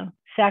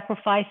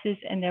sacrifices,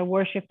 and they're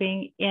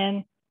worshiping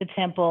in the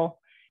temple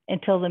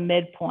until the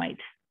midpoint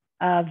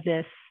of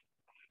the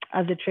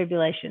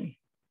tribulation.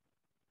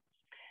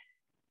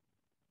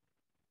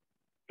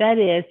 That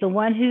is, the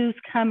one whose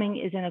coming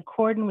is in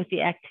accordance with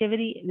the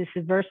activity, this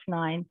is verse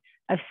 9,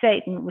 of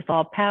Satan with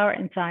all power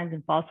and signs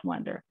and false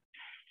wonder.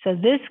 So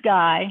this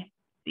guy,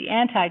 the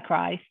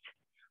Antichrist,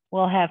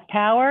 will have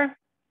power,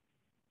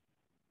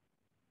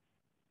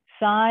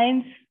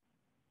 signs,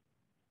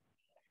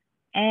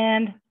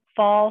 and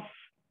false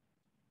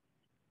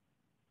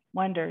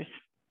wonders.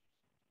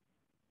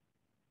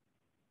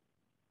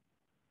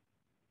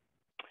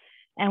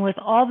 And with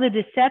all the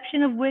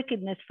deception of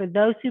wickedness for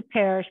those who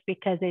perish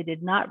because they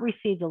did not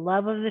receive the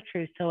love of the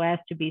truth so as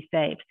to be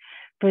saved.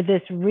 For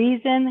this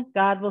reason,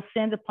 God will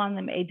send upon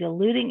them a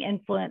deluding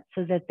influence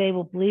so that they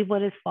will believe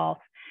what is false,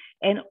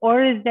 in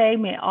order that they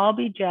may all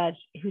be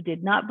judged who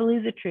did not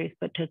believe the truth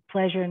but took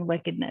pleasure in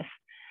wickedness.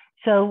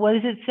 So what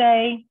does it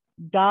say?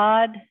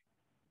 God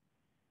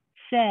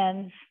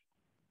sends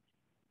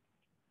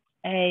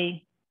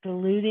a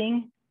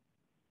deluding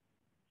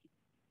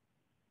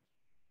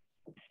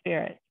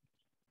spirit.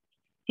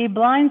 He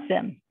blinds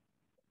them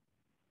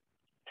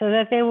so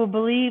that they will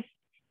believe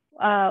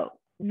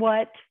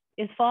what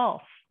is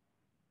false.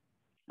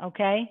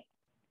 Okay.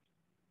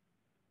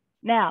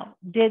 Now,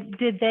 did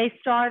they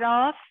start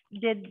off?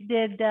 Did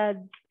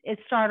it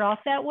start off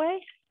that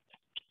way?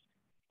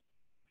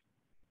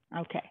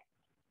 Okay,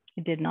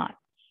 it did not.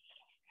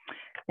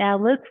 Now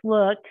let's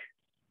look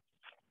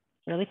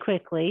really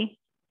quickly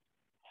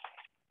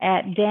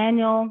at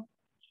Daniel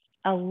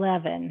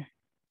 11.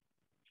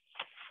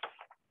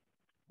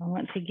 I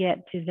want to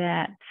get to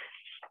that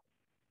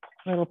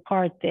little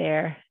part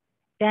there.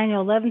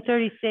 Daniel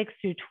 11:36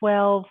 through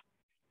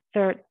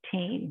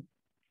 12:13.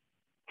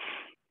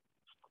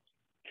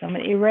 So I'm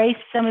going to erase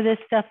some of this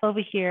stuff over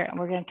here, and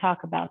we're going to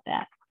talk about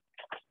that.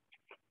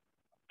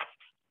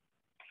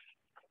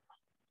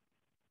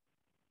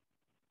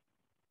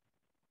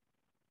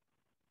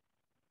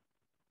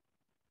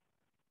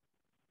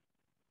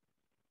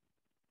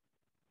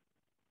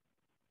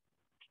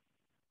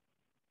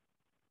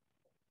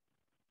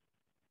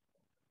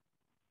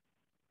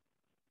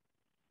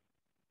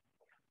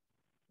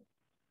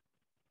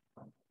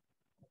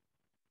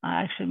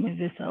 I actually move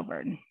this over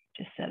and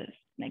just set it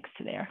next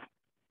to there.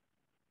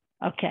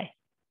 Okay.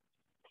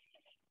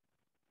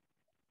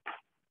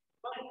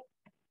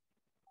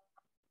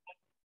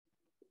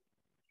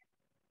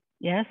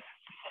 Yes.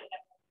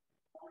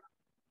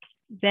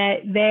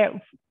 That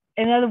there.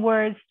 In other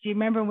words, do you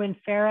remember when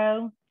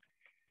Pharaoh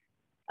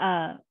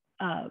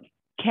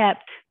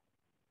kept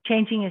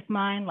changing his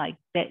mind, like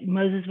that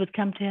Moses would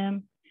come to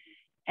him,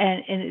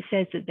 and it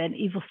says that an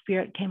evil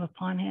spirit came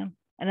upon him.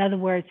 In other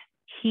words,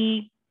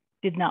 he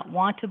did not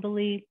want to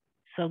believe,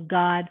 so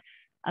God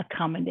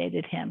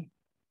accommodated him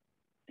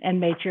and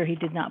made sure he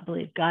did not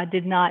believe. God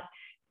did not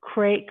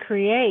create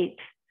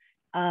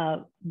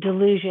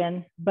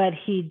delusion, but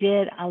he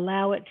did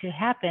allow it to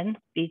happen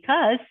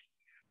because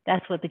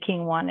that's what the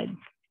king wanted.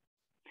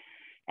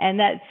 And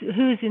that's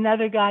who's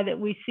another guy that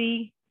we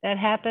see that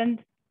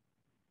happened?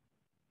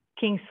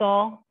 King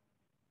Saul.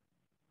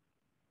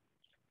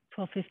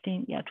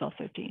 12:15, yeah,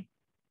 12:13.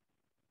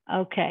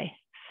 Okay,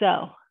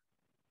 so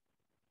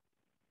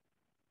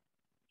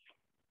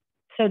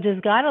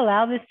does God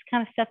allow this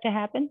kind of stuff to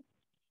happen?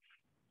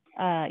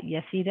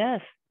 Yes, he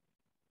does.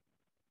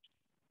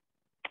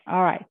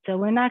 All right, so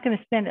we're not going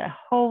to spend a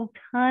whole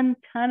ton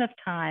of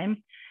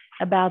time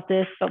about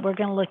this, but we're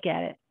going to look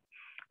at it.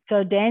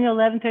 So Daniel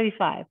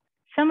 11:35.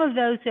 Some of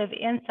those who have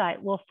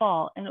insight will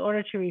fall in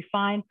order to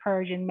refine,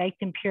 purge, and make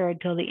them pure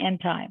until the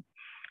end time,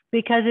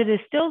 because it is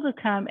still to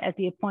come at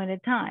the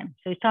appointed time.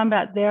 So he's talking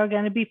about there are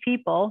going to be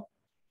people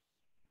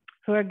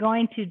who are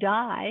going to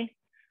die.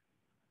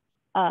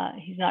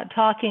 He's not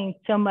talking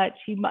so much,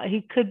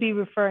 he could be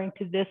referring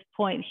to this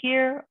point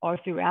here or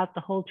throughout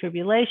the whole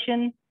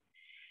tribulation.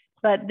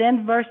 But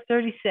then verse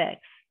 36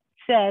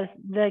 says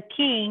the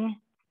king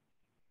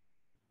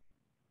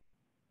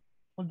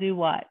will do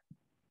what?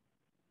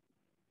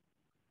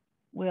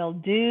 Will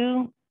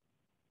do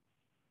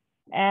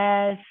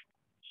as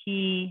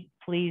he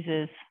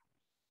pleases.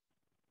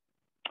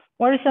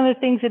 What are some of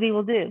the things that he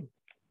will do?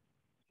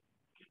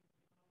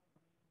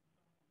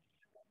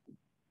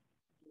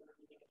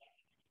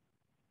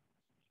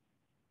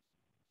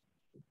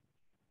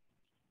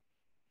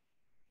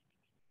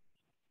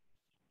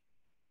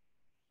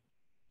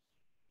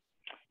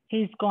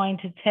 He's going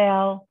to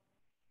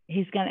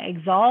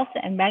exalt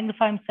and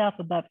magnify himself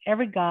above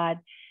every god,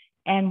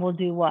 and will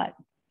do what?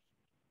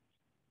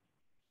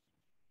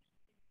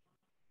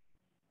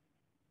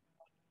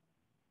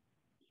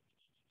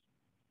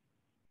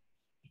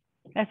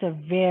 That's a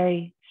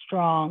very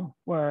strong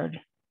word.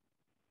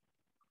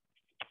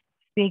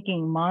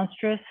 Speaking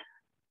monstrous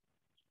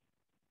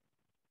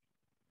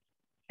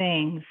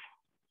things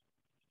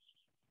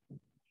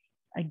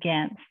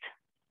against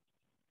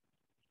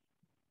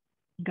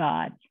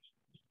God.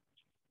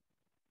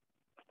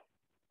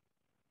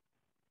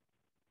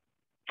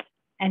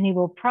 And he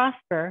will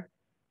prosper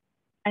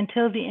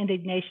until the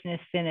indignation is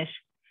finished,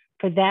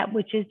 for that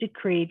which is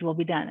decreed will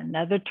be done.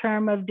 Another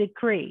term of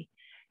decree.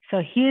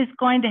 So he is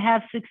going to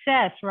have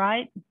success,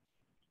 right?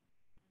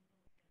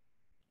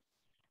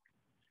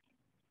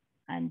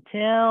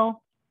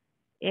 Until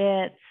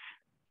it's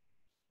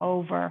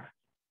over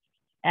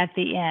at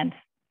the end.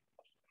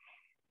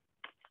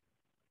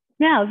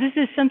 Now, this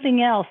is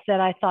something else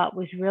that I thought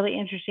was really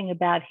interesting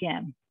about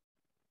him.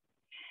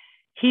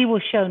 He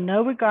will show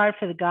no regard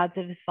for the gods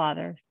of his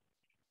father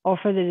or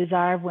for the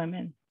desire of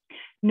women,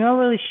 nor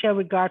will he show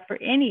regard for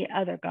any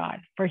other god,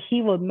 for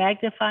he will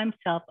magnify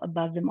himself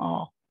above them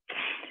all.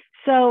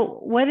 So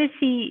what is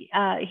he?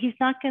 He's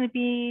not going to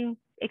be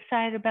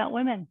excited about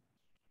women.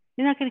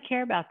 He's not going to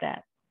care about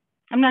that.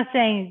 I'm not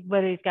saying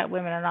whether he's got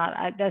women or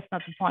not. That's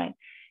not the point.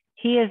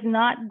 He is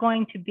not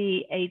going to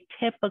be a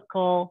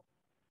typical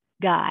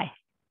guy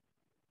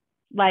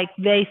like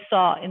they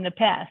saw in the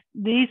past.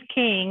 These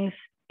kings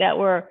that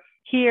were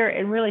here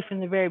and really from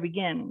the very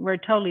beginning were a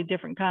totally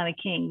different kind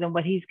of king than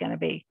what he's going to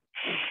be.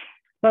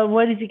 But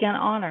what is he going to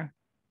honor?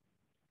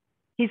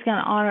 He's going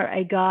to honor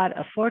a God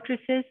of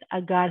fortresses,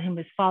 a God whom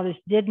his fathers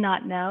did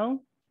not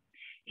know.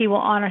 He will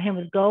honor him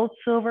with gold,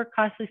 silver,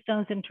 costly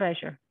stones, and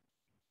treasure.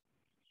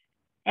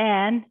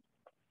 And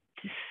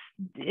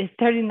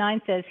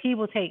 39 says, he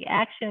will take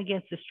action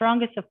against the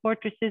strongest of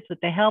fortresses with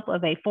the help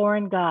of a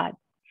foreign God.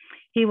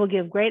 He will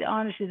give great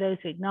honor to those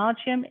who acknowledge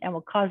him and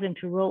will cause them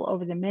to rule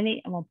over the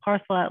many and will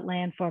parcel out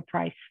land for a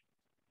price.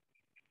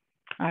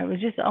 All right,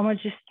 I'm going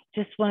to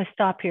just want to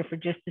stop here for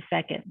just a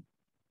second.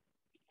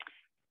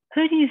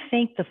 Who do you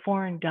think the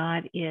foreign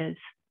God is?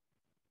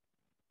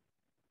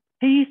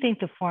 Who do you think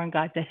the foreign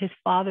God that his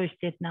fathers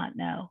did not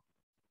know,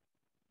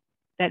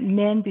 that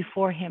men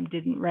before him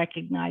didn't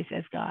recognize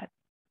as God?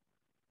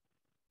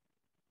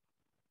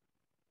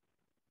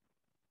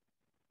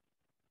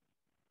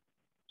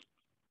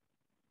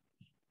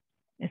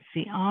 It's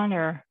the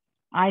honor,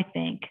 I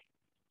think,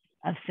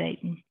 of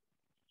Satan.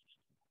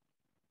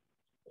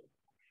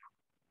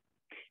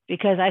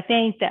 Because I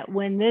think that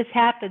when this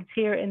happens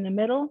here in the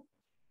middle,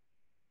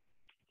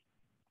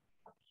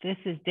 this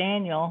is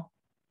Daniel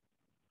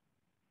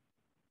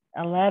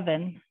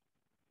 11,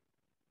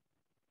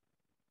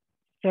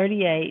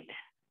 38,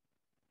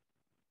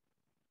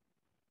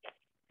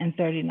 and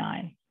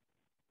 39.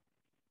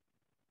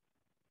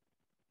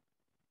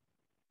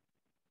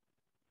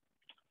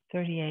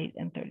 38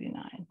 and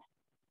 39.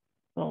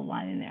 Little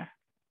line in there.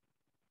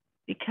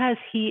 Because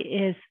he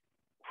is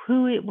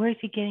where's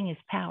he getting his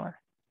power?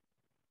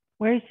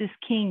 Where is this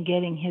king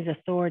getting his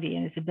authority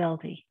and his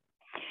ability?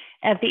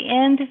 At the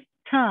end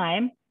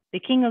time, the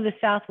king of the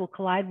south will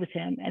collide with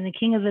him, and the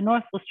king of the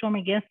north will storm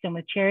against him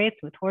with chariots,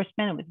 with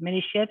horsemen, and with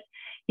many ships.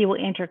 He will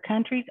enter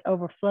countries,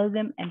 overflow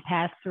them, and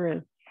pass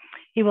through.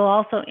 He will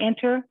also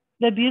enter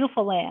the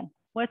beautiful land.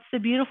 What's the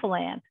beautiful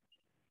land?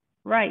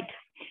 Right.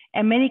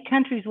 And many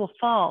countries will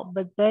fall,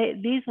 but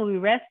these will be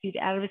rescued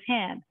out of his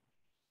hand.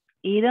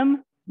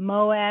 Edom,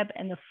 Moab,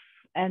 and the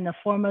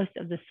foremost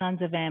of the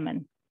sons of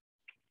Ammon.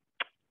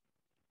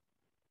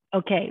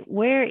 Okay,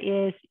 where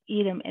is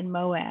Edom and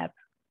Moab?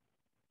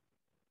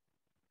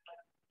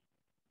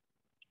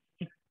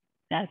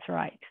 That's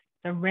right.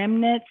 The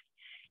remnant,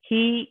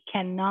 he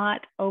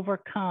cannot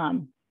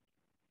overcome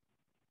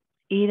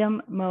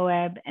Edom,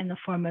 Moab, and the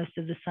foremost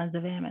of the sons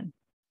of Ammon.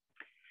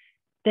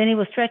 Then he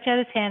will stretch out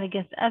his hand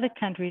against other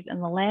countries,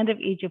 and the land of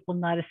Egypt will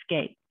not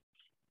escape.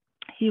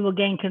 He will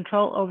gain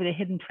control over the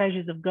hidden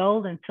treasures of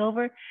gold and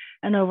silver,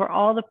 and over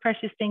all the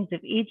precious things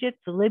of Egypt.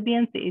 The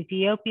Libyans, the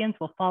Ethiopians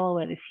will follow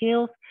at his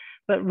heels.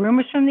 But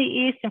rumors from the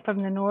east and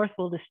from the north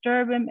will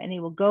disturb him, and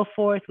he will go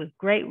forth with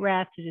great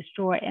wrath to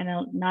destroy and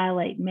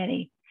annihilate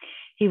many.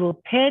 He will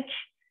pitch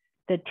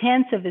the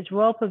tents of his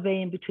royal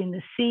pavilion between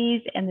the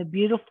seas and the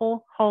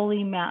beautiful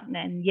holy mountain,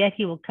 and yet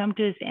he will come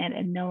to his end,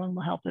 and no one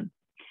will help him.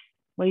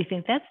 What do you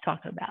think that's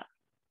talking about?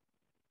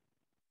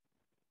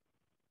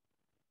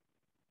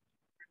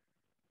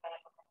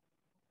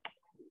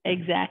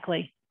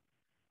 Exactly.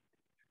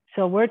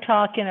 So we're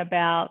talking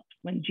about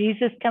when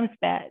Jesus comes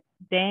back,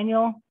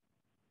 Daniel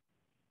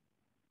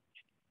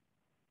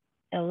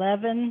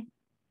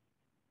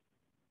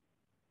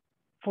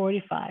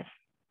 11:45.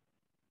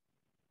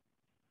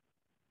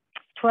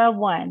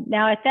 12:1.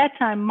 Now at that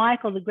time,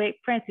 Michael, the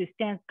great prince who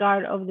stands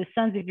guard over the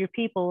sons of your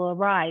people, will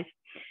arise,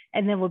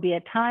 and there will be a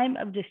time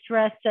of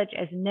distress such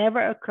as never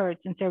occurred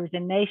since there was a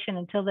nation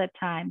until that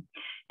time.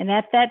 And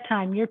at that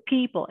time, your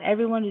people,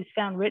 everyone who's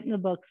found written in the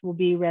books, will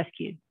be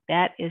rescued.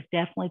 That is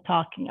definitely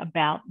talking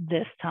about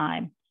this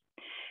time.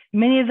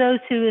 Many of those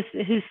who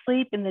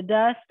sleep in the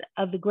dust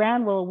of the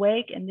ground will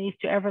awake, and these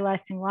to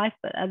everlasting life,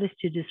 but others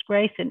to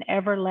disgrace and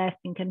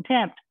everlasting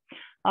contempt.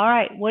 All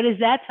right, what is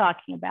that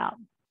talking about?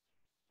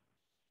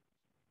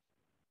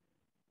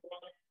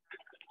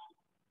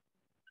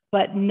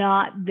 But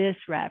not this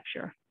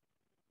rapture,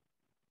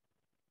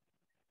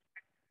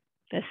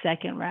 the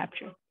second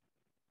rapture.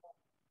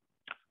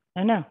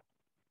 No.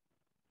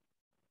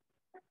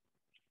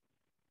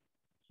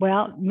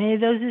 Well, many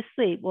of those who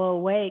sleep will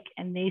awake,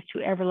 and these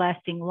to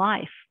everlasting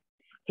life.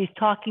 He's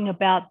talking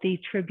about the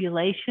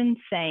tribulation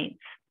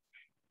saints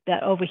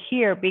that over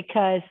here,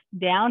 because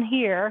down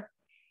here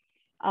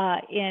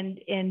I'm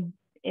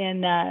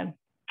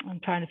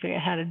trying to figure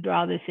out how to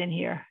draw this in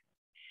here.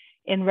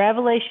 In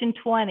Revelation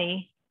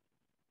 20,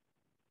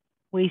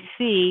 we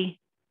see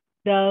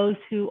those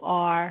who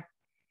are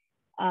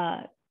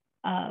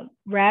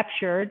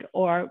raptured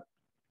or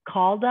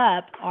called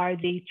up are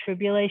the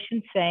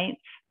tribulation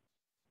saints,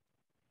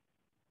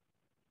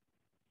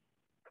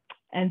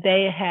 and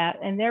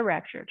they're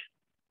raptured.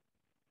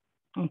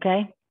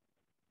 Okay.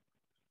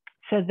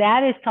 So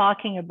that is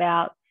talking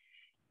about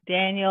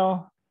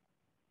Daniel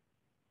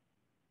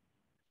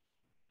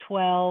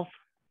 12.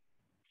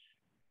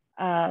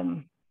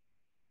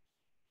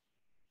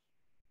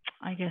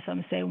 I guess I'm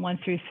going to say 1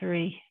 through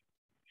 3.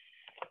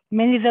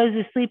 Many of those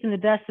who sleep in the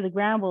dust of the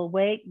ground will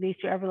awake, these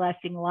to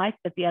everlasting life,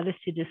 but the others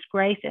to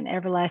disgrace and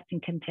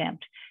everlasting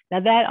contempt.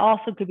 Now that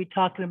also could be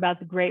talking about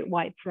the great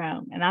white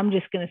throne. And I'm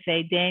just going to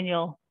say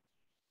Daniel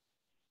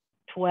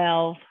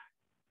 12,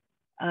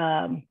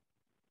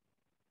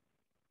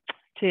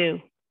 2,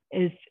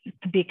 is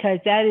because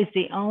that is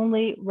the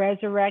only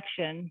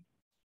resurrection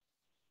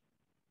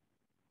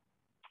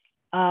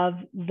of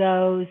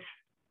those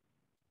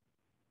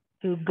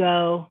who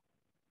go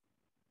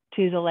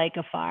to the lake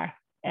of fire,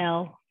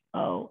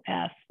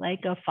 LOF,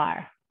 lake of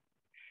fire.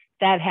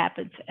 That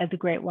happens at the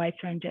great white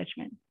throne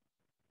judgment.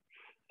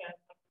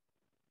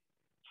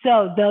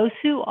 So those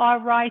who are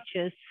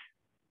righteous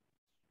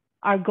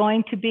are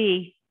going to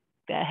be,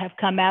 that have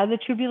come out of the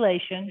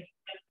tribulation,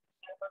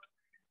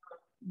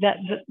 that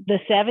the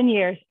 7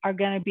 years are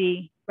going to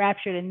be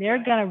raptured, and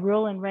they're going to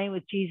rule and reign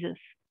with Jesus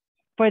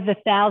for the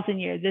 1,000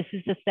 years. This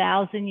is the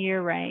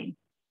 1,000-year reign.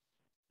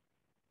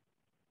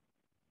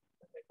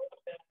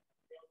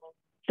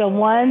 The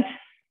ones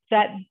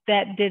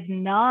that did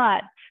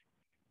not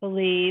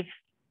believe,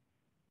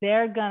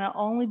 they're going to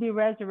only be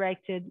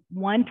resurrected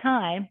one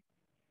time,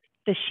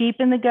 the sheep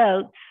and the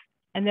goats,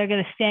 and they're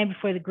going to stand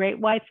before the great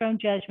white throne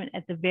judgment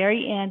at the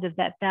very end of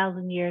that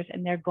 1,000 years,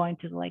 and they're going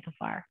to the lake of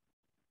fire.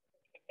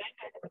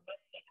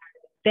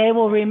 They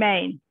will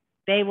remain.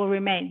 They will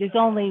remain. There's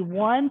only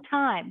one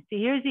time. See,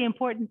 here's the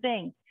important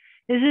thing.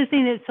 This is the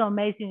thing that's so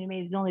amazing to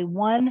me. There's only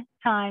one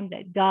time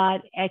that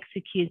God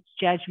executes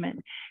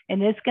judgment.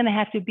 And it's going to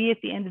have to be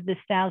at the end of this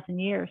 1,000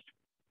 years.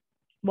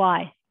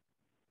 Why?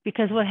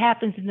 Because what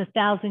happens in the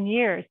 1,000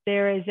 years?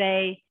 There is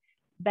a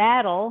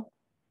battle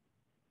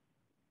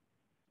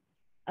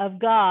of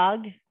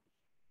Gog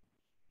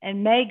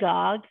and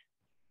Magog.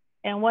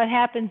 And what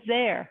happens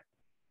there?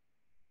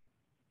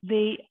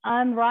 The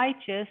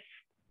unrighteous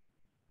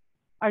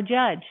are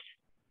judged.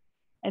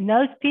 And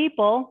those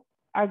people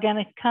are going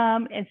to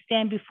come and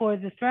stand before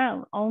the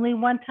throne. Only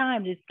one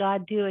time does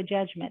God do a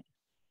judgment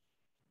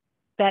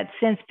that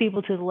sends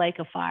people to the lake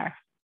of fire.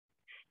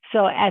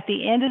 So at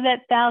the end of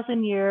that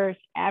 1,000 years,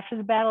 after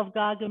the battle of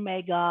Gog and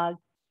Magog,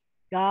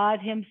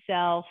 God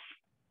himself,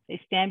 they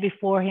stand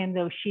before him,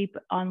 those sheep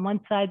on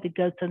one side, the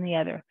goats on the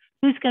other.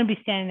 Who's going to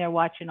be standing there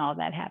watching all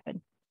that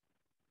happen?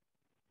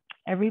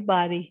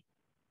 Everybody,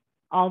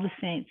 all the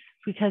saints,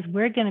 because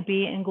we're going to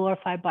be in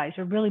glorified bodies.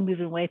 We're really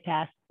moving way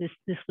past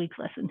this week's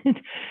lesson.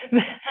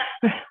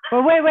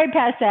 We're way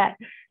past that.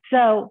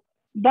 So,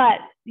 but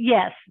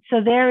yes,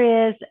 so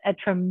there is a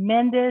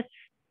tremendous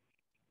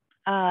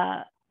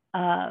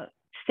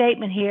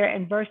statement here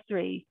in verse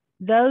 3.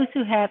 Those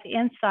who have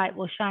insight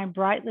will shine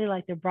brightly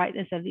like the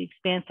brightness of the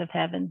expanse of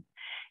heaven.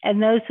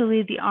 And those who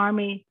lead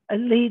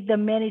the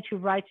many to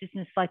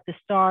righteousness like the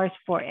stars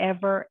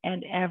forever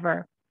and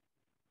ever.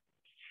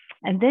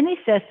 And then he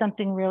says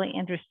something really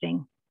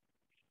interesting.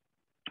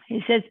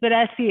 He says, but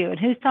as for you, and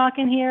who's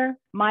talking here?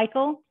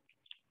 Michael,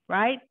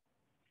 right?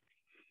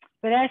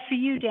 But as for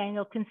you,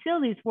 Daniel,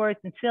 conceal these words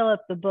and seal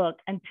up the book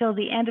until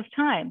the end of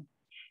time.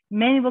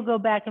 Many will go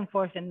back and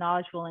forth and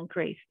knowledge will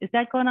increase. Is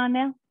that going on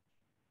now?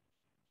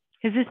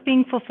 Is this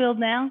being fulfilled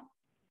now?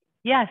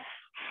 Yes.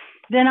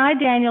 Then I,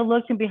 Daniel,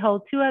 looked and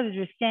behold, two others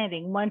were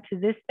standing, one to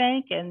this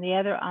bank and the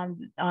other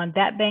on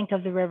that bank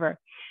of the river.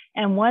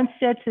 And one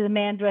said to the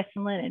man dressed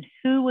in linen,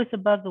 who was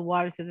above the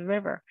waters of the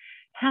river,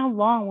 how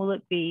long will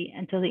it be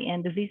until the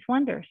end of these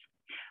wonders?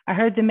 I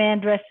heard the man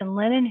dressed in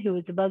linen, who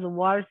was above the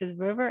waters of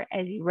the river,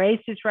 as he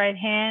raised his right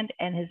hand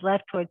and his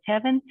left towards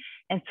heaven,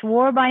 and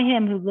swore by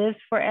him who lives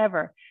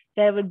forever,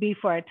 that it would be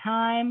for a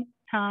time,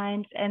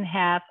 times, and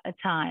half a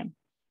time.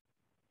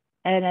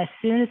 And as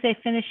soon as they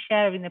finish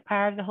shadowing the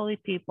power of the holy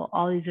people,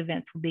 all these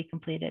events will be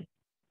completed.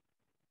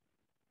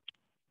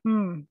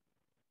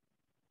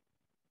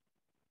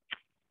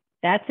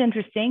 That's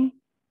interesting.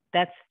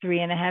 That's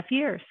 3.5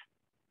 years.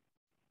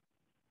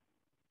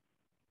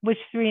 Which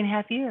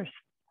 3.5 years?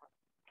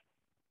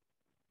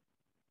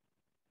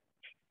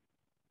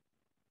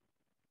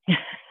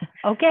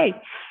 Okay.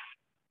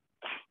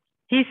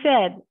 He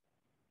said,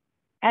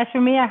 as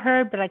for me, I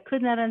heard, but I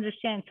could not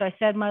understand. So I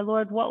said, my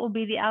Lord, what will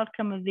be the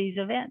outcome of these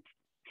events?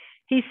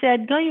 He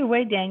said, go your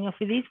way, Daniel,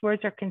 for these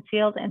words are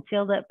concealed and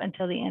sealed up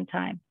until the end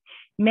time.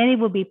 Many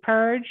will be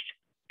purged,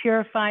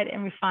 purified,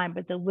 and refined,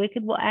 but the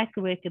wicked will act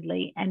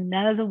wickedly, and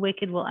none of the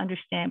wicked will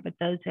understand, but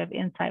those who have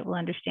insight will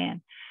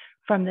understand.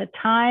 From the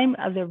time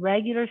that the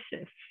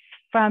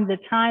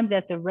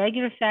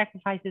regular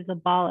sacrifice is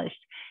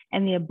abolished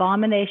and the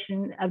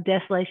abomination of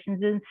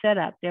desolations is set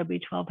up, there'll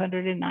be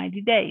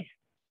 1,290 days.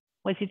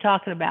 What's he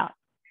talking about?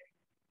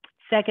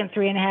 Second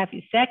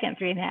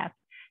 3.5.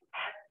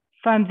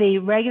 From the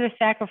regular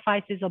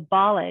sacrifice is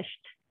abolished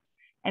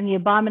and the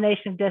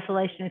abomination of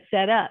desolation is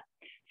set up.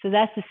 So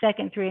that's the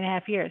second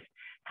 3.5 years.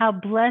 How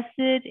blessed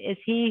is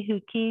he who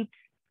keeps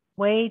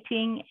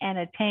waiting and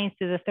attains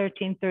to the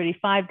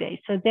 1335 days.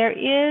 So there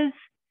is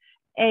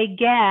a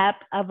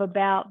gap of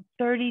about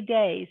 30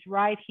 days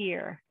right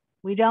here.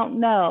 We don't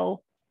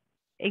know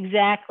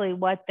exactly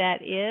what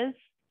that is,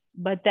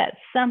 but that's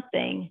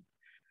something,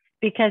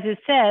 because it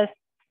says,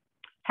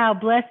 how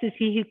blessed is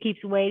he who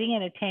keeps waiting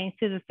and attains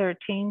to the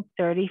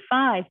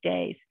 1335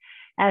 days.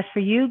 As for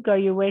you, go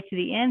your way to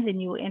the end,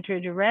 and you will enter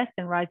into rest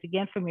and rise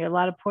again from your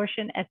allotted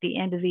portion at the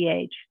end of the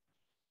age.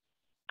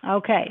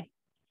 Okay.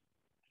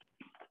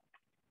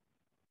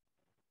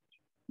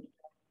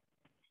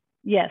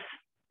 Yes.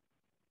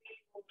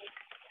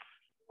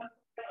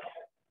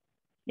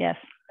 Yes.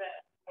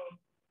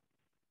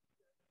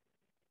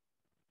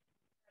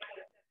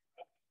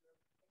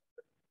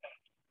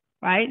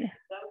 Right?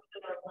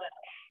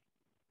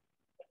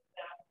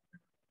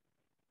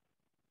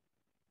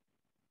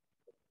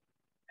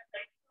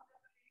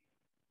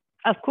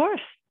 Of course.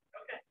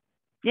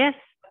 Yes.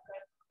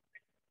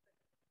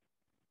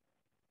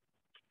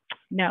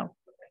 No.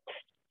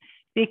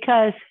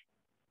 Because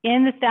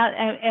in the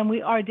and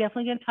we are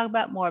definitely going to talk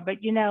about more, but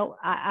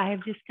I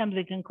have just come to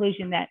the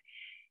conclusion that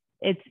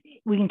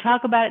we can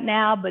talk about it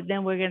now, but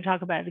then we're going to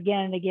talk about it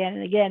again and again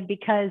and again,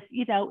 because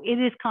it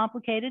is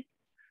complicated.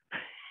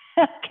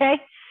 Okay,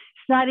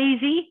 it's not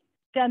easy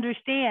to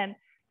understand,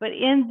 but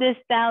in this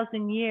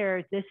 1,000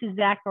 years, this is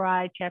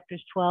Zechariah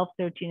chapters 12,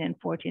 13, and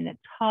 14 that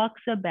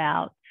talks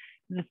about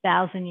the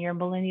 1,000-year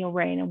millennial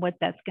reign and what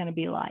that's going to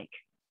be like.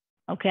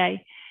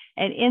 Okay,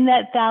 and in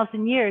that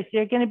 1,000 years,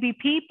 there are going to be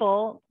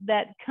people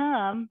that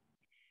come.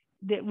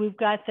 That we've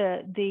got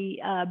the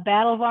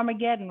Battle of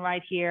Armageddon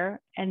right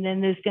here, and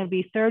then there's going to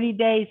be 30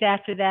 days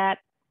after that.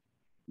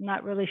 I'm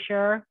not really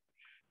sure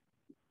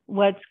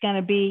what's going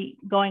to be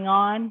going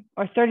on,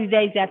 or 30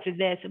 days after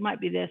this. It might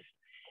be this.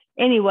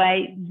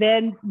 Anyway,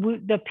 then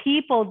the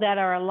people that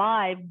are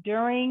alive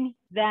during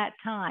that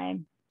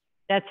time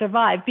that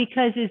survive,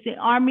 because is the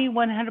army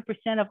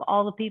 100% of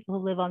all the people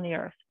who live on the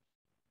earth?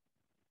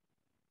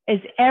 Is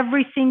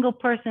every single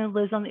person who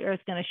lives on the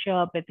earth going to show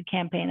up at the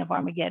campaign of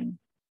Armageddon?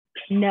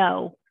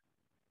 No.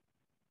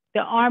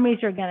 The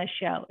armies are going to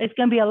show. It's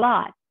going to be a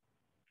lot.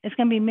 It's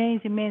going to be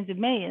millions and millions and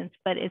millions,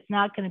 but it's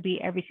not going to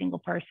be every single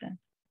person.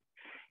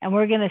 And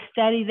we're going to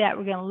study that.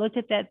 We're going to look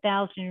at that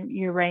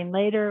 1,000-year reign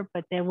later,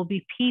 but there will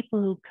be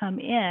people who come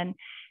in,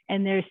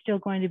 and there's still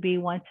going to be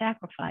one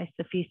sacrifice,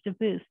 the Feast of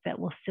Booths, that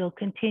will still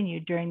continue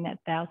during that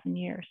 1,000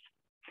 years.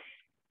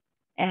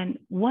 And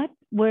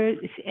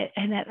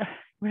that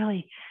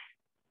really,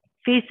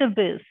 Feast of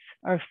Booths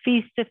or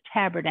Feast of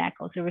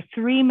Tabernacles. There were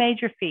 3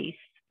 major feasts.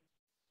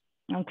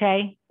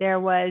 Okay, there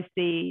was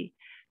the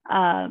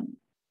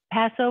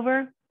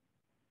Passover,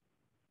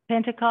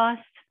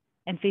 Pentecost,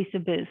 and Feast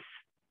of Booths.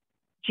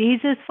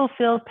 Jesus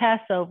fulfilled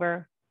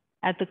Passover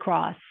at the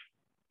cross.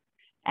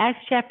 Acts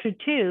chapter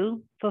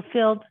 2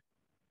 fulfilled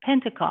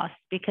Pentecost,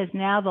 because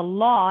now the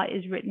law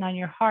is written on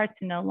your hearts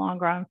and no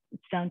longer on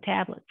stone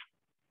tablets.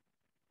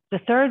 The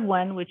third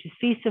one, which is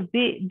Feast of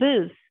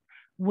Booths,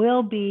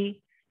 will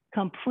be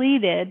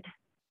completed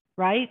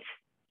right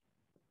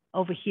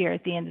over here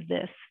at the end of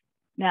this.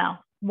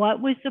 Now,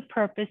 what was the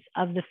purpose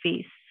of the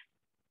feast?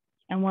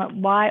 And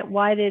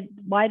why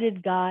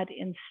did God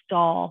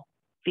install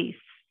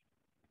feasts?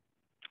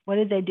 What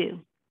did they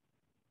do?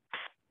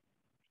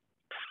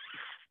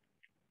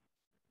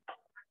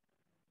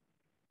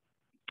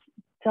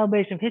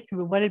 Celebration of history.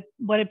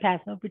 What did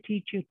Passover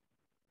teach you?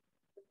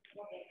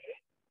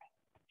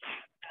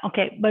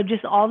 Okay, but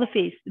just all the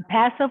feasts. The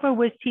Passover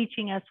was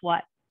teaching us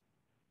what?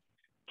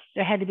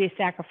 There had to be a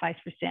sacrifice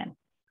for sin.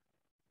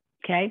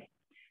 Okay.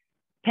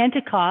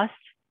 Pentecost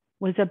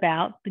was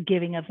about the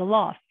giving of the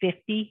law.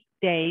 50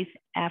 days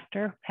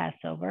after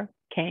Passover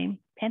came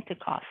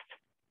Pentecost.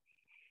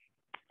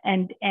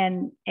 And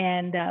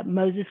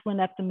Moses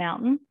went up the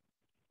mountain,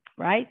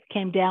 right?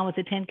 Came down with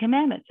the 10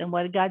 Commandments. And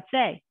what did God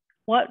say?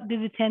 What do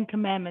the 10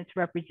 Commandments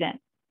represent?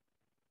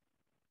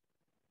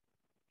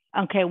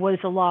 Okay, what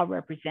does the law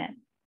represent?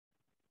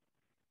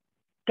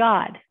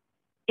 God.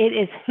 It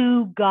is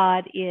who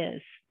God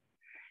is.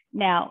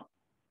 Now,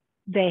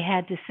 they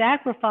had to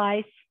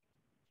sacrifice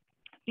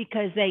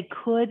because they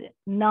could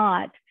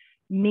not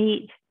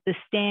meet the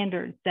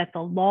standards that the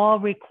law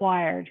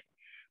required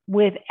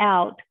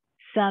without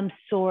some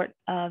sort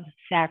of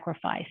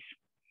sacrifice.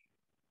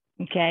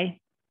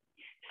 Okay?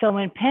 So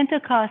when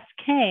Pentecost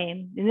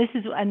came, and this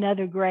is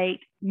another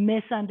great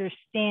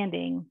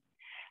misunderstanding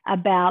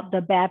about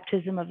the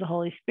baptism of the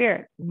Holy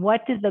Spirit.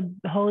 What did the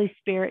Holy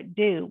Spirit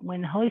do?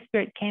 When the Holy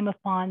Spirit came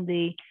upon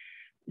the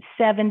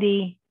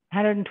 70,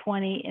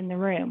 120 in the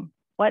room,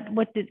 what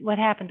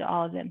happened to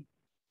all of them?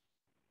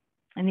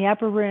 In the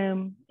upper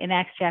room in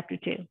Acts chapter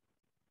 2.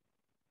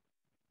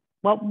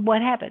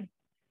 What happened?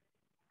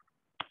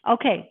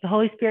 Okay, the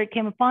Holy Spirit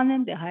came upon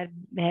them.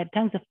 They had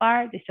tongues of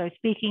fire. They started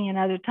speaking in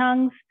other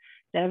tongues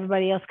that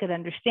everybody else could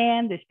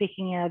understand. They're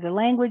speaking in other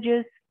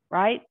languages,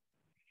 right?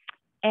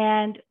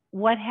 And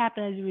what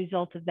happened as a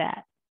result of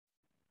that?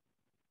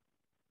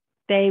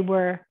 They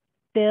were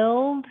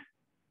filled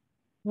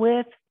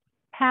with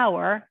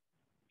power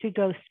to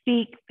go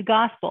speak the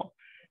gospel.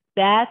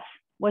 That's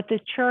what the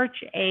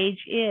church age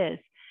is.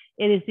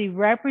 It is the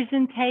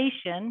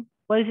representation.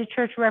 What does the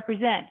church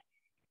represent?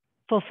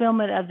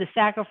 Fulfillment of the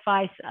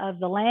sacrifice of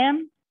the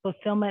Lamb,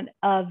 fulfillment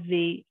of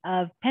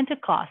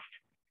Pentecost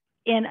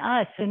in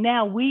us. So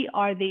now we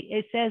are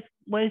it says,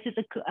 what is it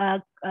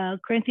the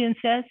Corinthians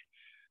says?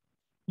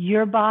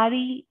 Your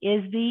body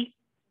is the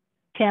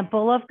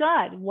temple of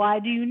God. Why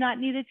do you not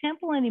need a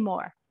temple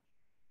anymore?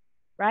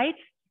 Right?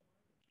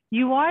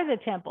 You are the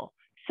temple.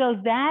 So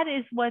that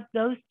is what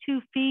those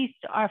two feasts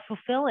are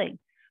fulfilling.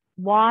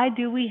 Why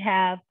do we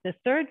have the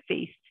third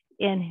feast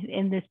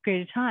in this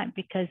period of time?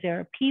 Because there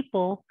are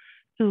people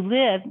who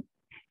live.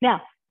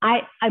 Now,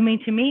 I mean,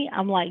 to me,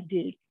 I'm like,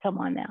 dude, come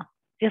on now.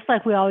 Just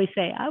like we always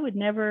say, I would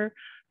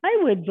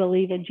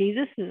believe in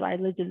Jesus as I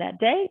lived in that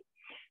day.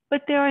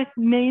 But there are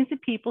millions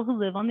of people who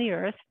live on the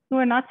earth who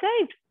are not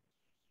saved.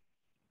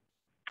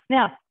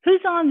 Now,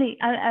 who's on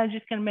I'm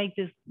just going to make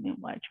this,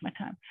 watch my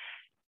time.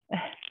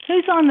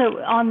 Who's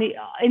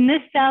in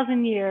this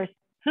 1,000 years,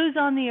 who's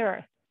on the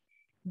earth?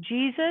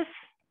 Jesus,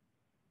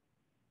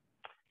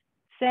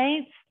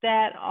 saints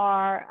that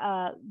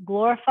are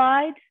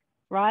glorified,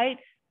 right?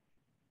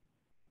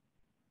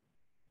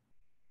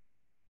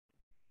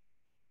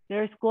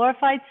 There's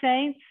glorified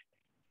saints,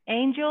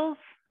 angels,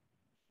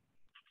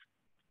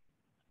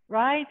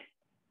 right?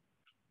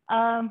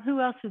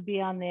 Who else would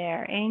be on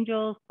there?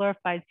 Angels,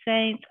 glorified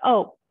saints.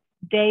 Oh,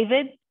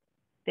 David.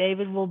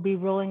 David will be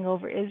ruling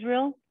over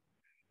Israel.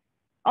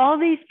 All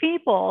these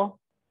people,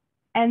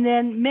 and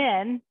then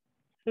men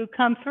who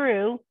come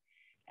through,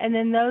 and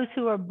then those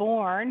who are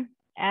born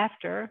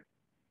after.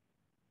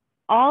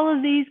 All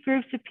of these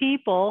groups of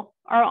people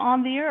are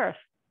on the earth.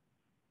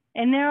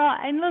 And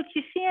look,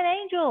 you're seeing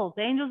angels.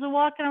 Angels are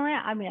walking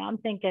around. I mean, I'm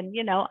thinking,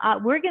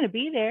 we're going to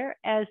be there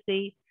as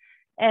the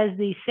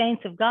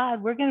saints of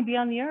God. We're going to be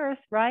on the earth,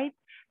 right?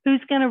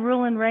 Who's going to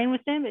rule and reign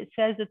with them? It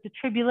says that the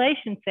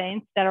tribulation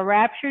saints that are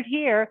raptured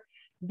here,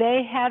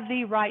 they have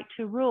the right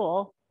to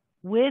rule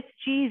with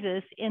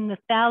Jesus in the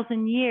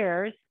 1,000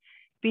 years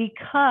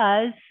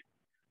because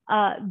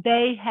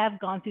they have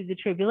gone through the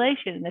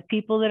tribulation. And the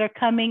people that are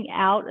coming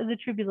out of the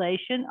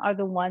tribulation are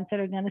the ones that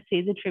are going to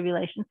see the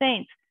tribulation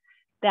saints.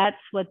 That's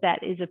what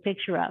that is a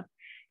picture of.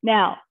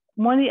 Now,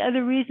 one of the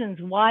other reasons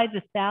why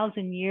the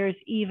 1,000 years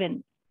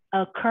even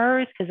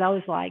occurs, because I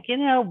was like,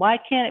 why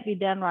can't it be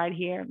done right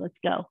here? Let's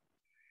go.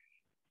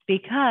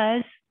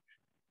 Because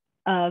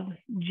of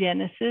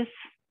Genesis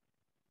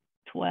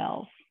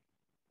 12,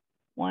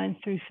 1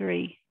 through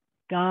 3.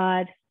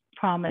 God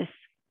promised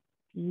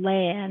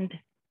land,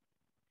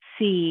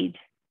 seed,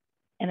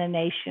 and a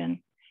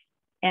nation.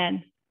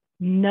 And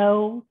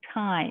no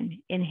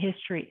time in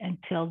history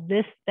until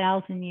this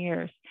 1,000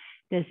 years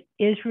does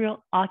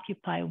Israel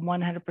occupy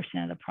 100%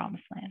 of the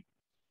promised land.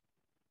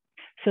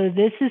 So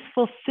this is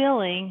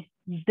fulfilling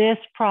this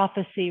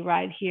prophecy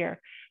right here.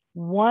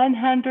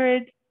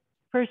 100%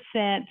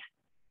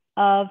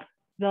 of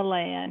the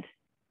land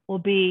will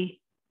be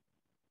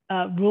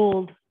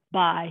ruled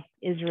by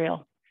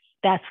Israel.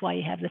 That's why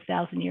you have the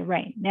 1,000-year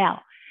reign.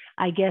 Now,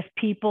 I guess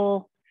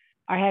people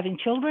are having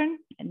children,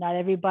 and not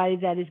everybody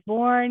that is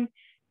born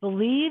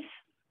believes.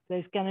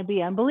 There's going to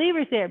be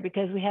unbelievers there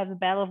because we have the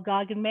battle of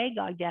Gog and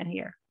Magog down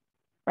here,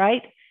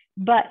 right?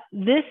 But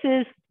this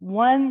is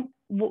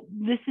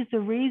the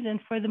reason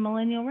for the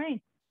millennial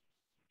reign.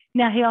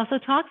 Now, he also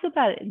talks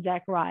about it in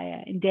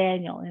Zechariah and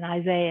Daniel and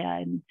Isaiah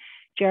and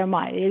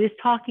Jeremiah. It is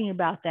talking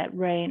about that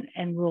reign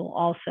and rule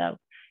also.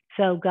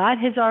 So God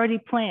has already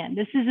planned.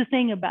 This is the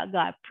thing about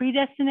God.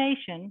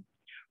 Predestination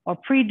or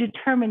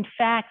predetermined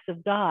facts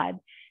of God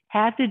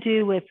have to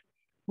do with,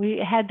 we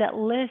had that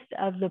list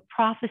of the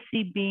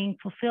prophecy being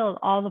fulfilled,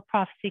 all the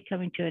prophecy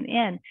coming to an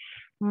end.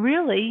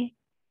 Really,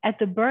 at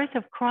the birth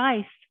of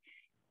Christ,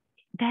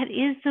 that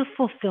is the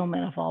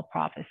fulfillment of all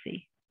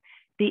prophecy.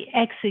 The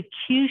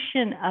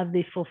execution of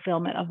the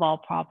fulfillment of all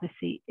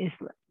prophecy is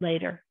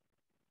later.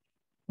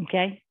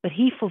 Okay? But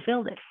he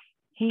fulfilled it.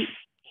 He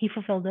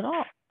fulfilled it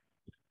all.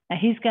 Now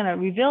he's going to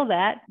reveal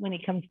that when he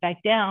comes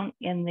back down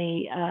in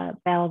the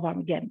Battle of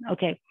Armageddon.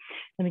 Okay,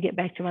 let me get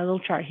back to my little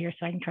chart here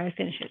so I can try to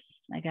finish it.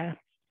 I got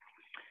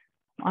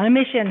on a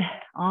mission.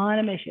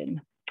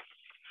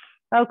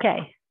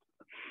 Okay.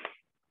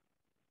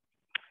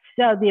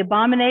 So the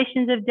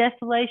abominations of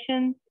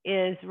desolation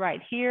is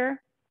right here.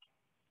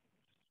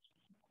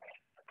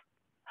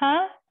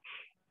 Huh?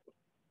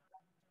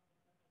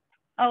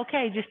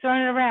 Okay, just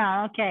throwing it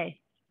around. Okay.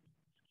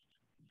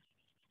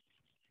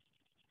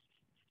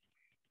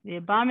 The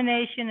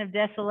abomination of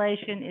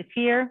desolation is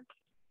here.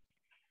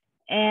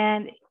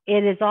 And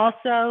it is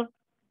also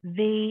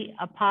the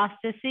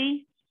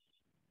apostasy.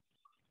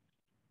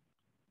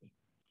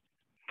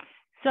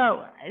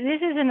 So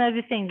this is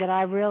another thing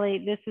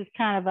that this is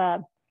kind of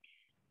a,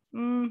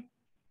 I'm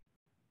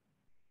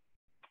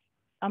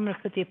going to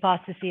put the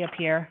apostasy up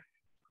here.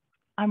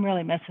 I'm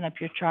really messing up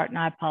your chart and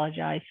I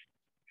apologize.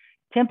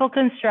 Temple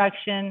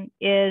construction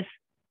is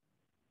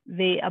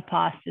the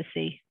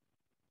apostasy.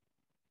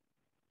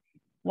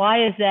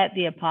 Why is that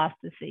the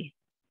apostasy?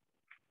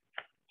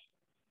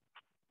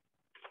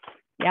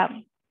 Yep.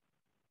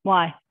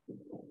 Why?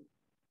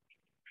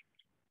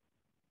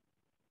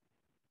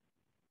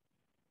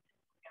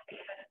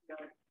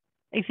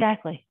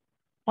 Exactly.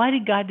 Why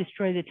did God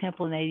destroy the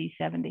temple in AD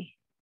 70?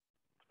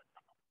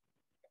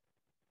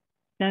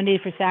 No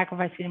need for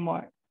sacrifice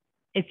anymore.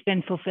 It's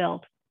been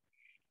fulfilled.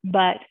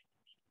 But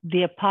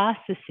the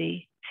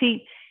apostasy,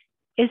 see,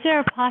 is there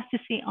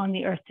apostasy on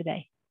the earth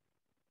today?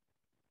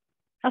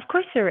 Of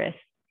course there is.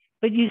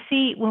 But you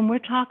see, when we're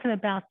talking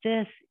about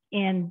this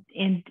in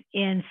 2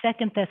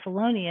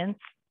 Thessalonians,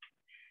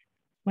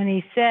 when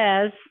he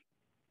says,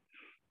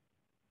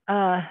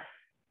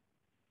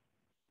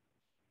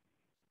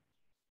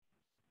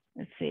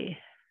 let's see.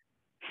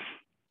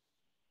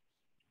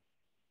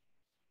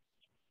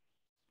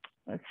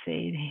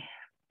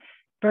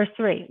 Verse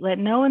 3, let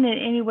no one in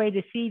any way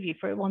deceive you,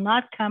 for it will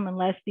not come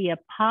unless the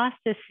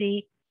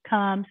apostasy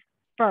comes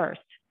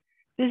first.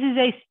 This is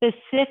a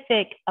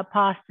specific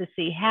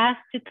apostasy, has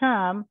to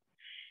come,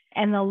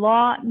 and the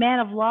man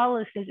of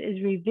lawlessness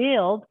is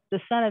revealed,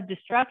 the son of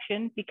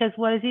destruction, because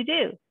what does he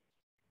do?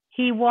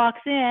 He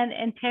walks in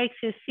and takes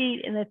his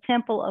seat in the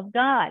temple of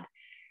God.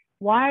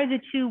 Why are the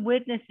two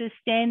witnesses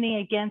standing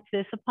against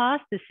this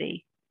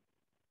apostasy?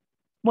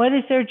 What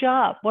is their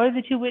job? What are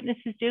the two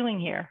witnesses doing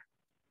here?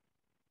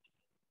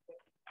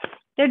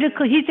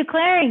 He's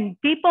declaring,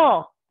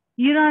 people,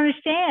 you don't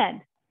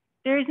understand.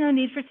 There is no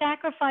need for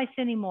sacrifice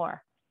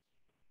anymore.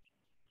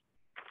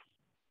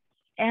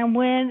 And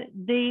when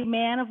the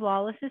man of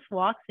lawlessness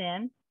walks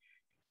in,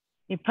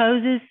 he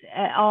opposes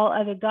all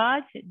other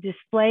gods,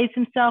 displays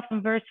himself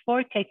in verse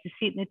 4, takes a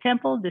seat in the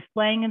temple,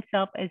 displaying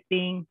himself as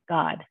being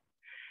God.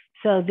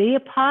 So the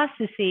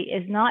apostasy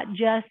is not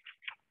just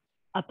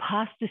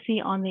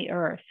apostasy on the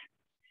earth.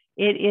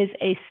 It is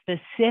a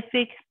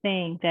specific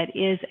thing that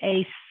is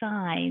a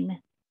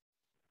sign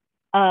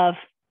of,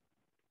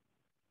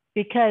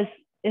 because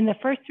in the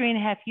first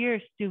 3.5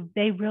 years, do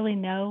they really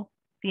know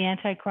the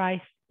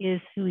Antichrist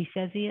is who he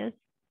says he is?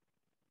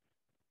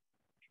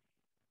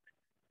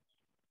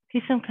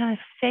 He's some kind of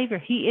savior.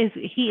 He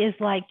is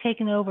like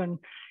taking over and,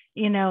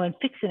 and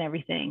fixing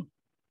everything.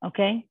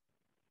 Okay.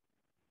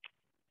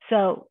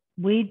 So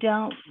we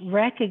don't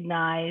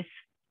recognize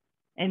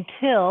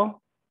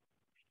until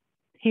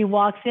he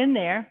walks in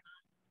there.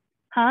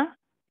 Huh?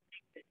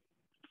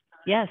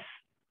 Yes,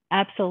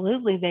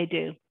 absolutely they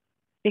do.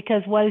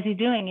 Because what is he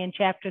doing in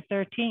chapter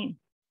 13?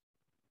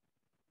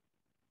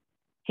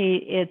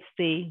 It's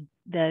the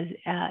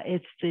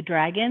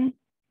dragon,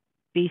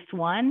 beast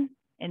 1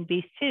 and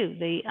beast 2,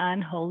 the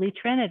unholy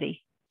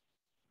trinity.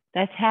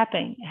 That's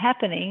happening,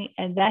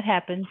 and that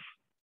happens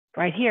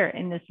right here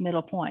in this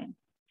middle point.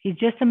 He's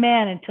just a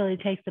man until he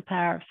takes the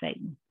power of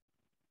Satan.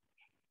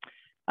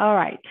 All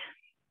right.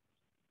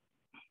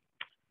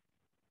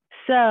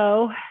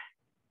 So,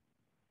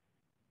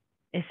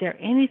 is there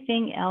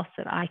anything else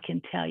that I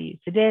can tell you?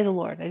 The day of the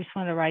Lord. I just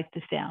want to write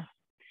this down.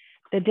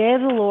 The day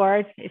of the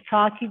Lord is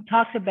talked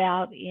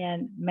about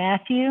in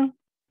Matthew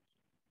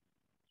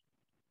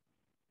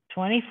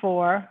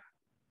 24,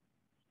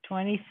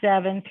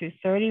 27 through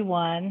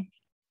 31,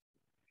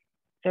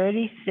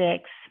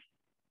 36,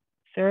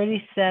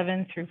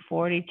 37 through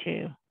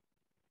 42.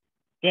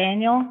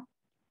 Daniel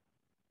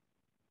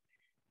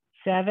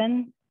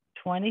 7,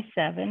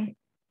 27.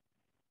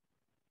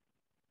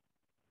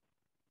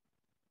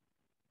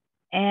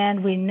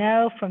 And we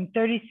know from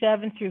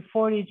 37 through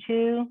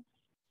 42,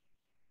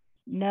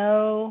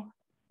 no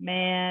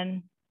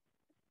man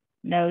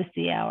knows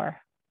the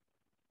hour.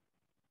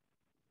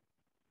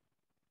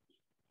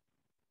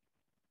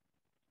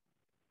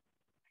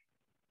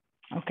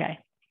 Okay.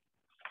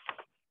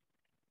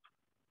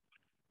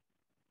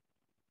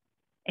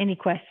 Any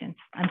questions?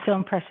 I'm so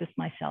impressed with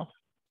myself.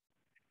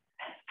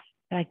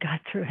 I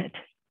got through it.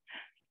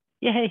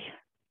 Yay.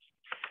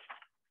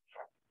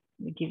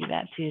 Let me give you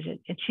that, Susan.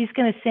 And she's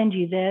going to send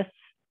you this.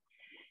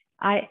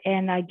 I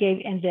gave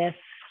in this.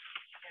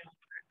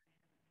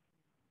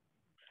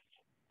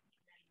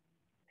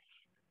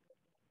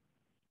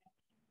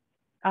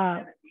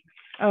 Oh,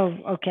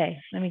 okay.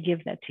 Let me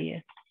give that to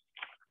you.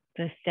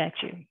 The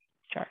statue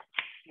chart.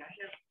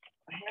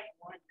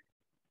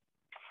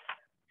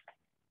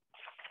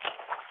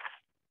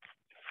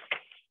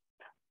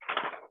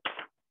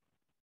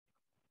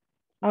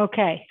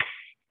 Okay.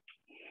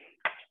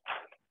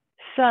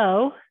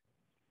 So,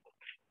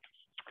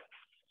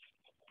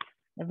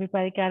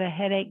 everybody got a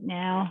headache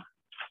now?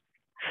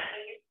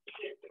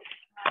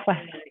 What?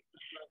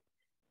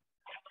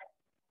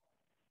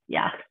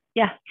 Yeah.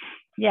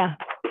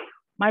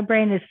 My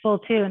brain is full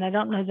too, and I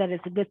don't know that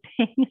it's a good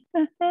thing.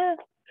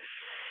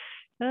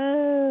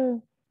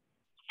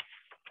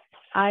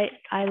 I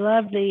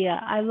love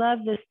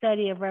the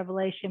study of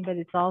Revelation, but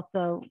it's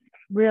also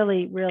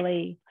really,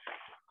 really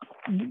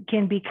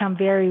can become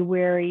very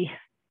weary,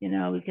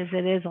 because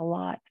it is a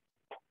lot.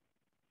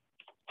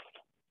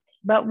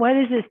 But what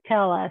does this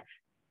tell us?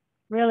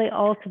 Really,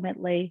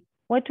 ultimately,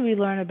 what do we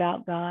learn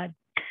about God?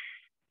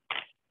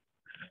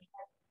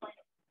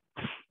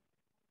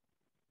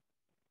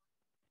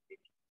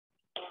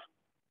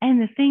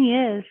 the thing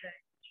is,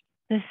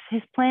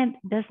 his plan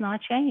does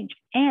not change.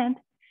 And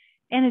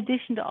in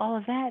addition to all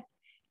of that,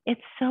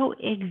 it's so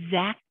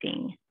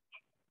exacting.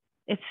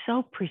 It's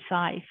so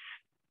precise.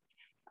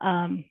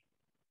 I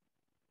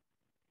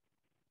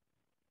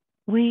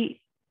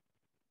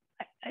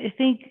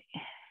think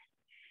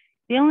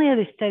the only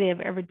other study I've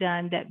ever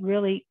done that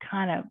really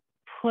kind of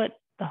put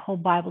the whole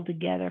Bible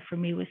together for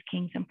me was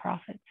Kings and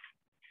Prophets.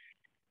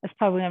 That's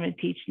probably what I'm going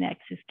to teach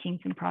next, is Kings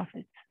and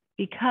Prophets.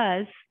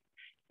 Because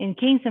in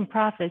Kings and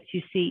Prophets,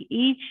 you see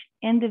each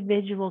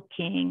individual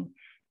king,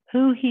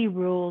 who he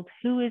ruled,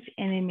 who his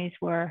enemies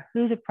were,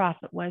 who the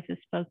prophet was that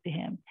spoke to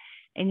him.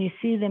 And you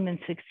see them in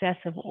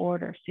successive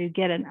order. So you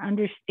get an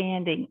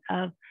understanding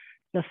of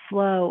the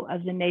flow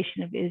of the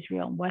nation of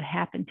Israel and what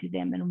happened to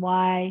them and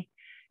why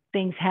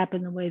things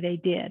happened the way they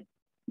did.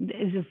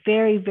 It was a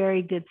very,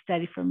 very good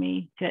study for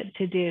me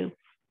to do.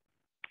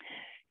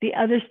 The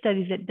other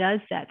study that does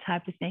that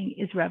type of thing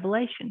is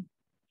Revelation,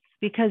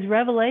 because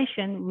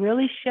Revelation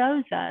really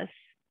shows us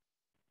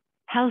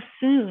how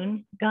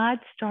soon God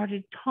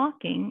started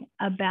talking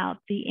about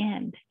the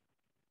end.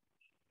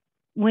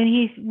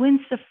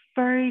 When's the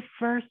very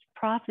first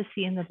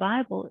prophecy in the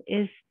Bible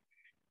is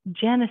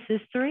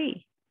Genesis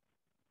 3,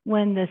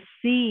 when the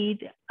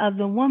seed of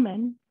the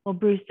woman will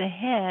bruise the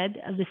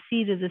head of the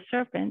seed of the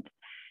serpent,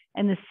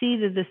 and the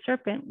seed of the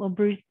serpent will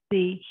bruise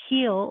the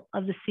heel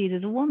of the seed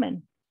of the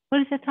woman.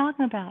 What is that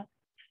talking about?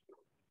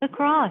 The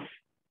cross,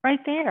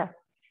 right there.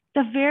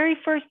 The very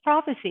first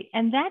prophecy.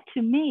 And that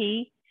to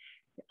me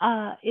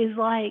is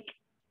like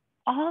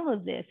all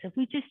of this. If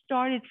we just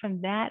started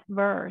from that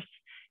verse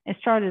and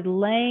started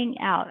laying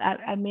out,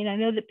 I mean, I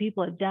know that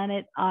people have done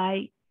it.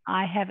 I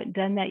haven't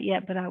done that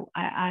yet, but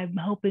I'm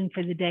hoping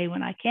for the day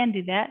when I can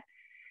do that.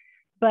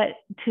 But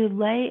to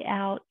lay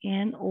out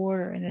in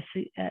order, in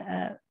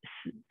a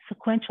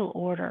sequential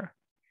order,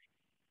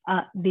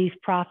 these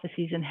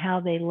prophecies and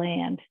how they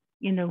land,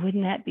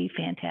 wouldn't that be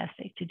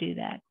fantastic to do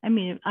that? I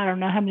mean, I don't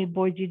know how many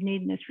boards you'd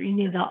need in this. You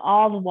need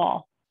all the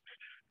wall,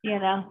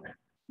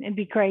 it'd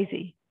be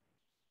crazy.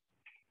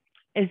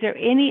 Is there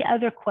any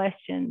other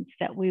questions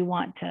that we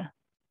want to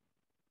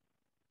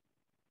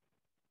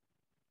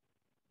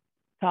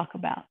talk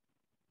about?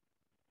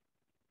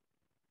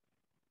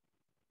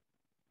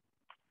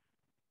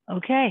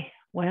 Okay,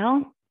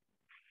 well,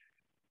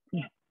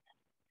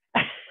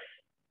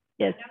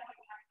 yes.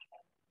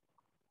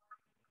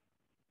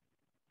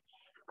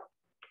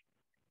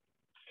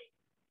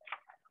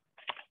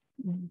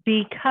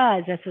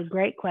 Because that's a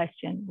great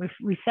question.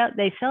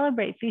 They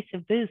celebrate Feast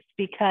of Booths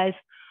because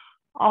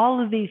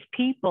all of these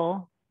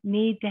people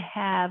need to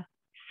have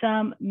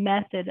some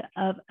method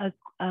of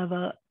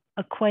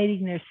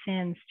equating their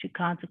sins to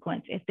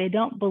consequence. If they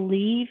don't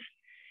believe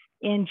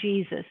in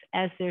Jesus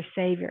as their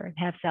Savior and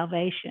have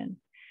salvation,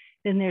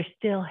 then they're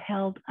still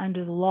held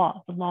under the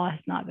law. The law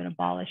has not been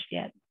abolished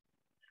yet.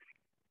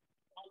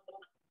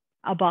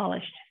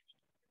 Abolished.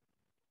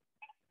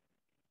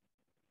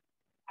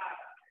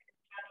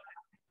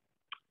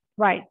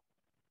 Right.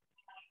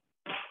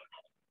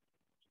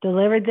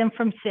 Delivered them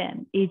from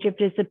sin.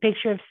 Egypt is a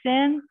picture of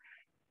sin.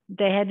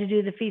 They had to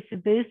do the Feast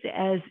of Booths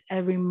as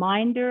a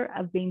reminder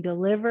of being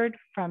delivered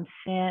from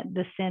sin,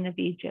 the sin of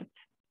Egypt,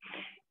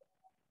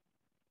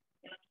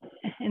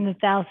 in the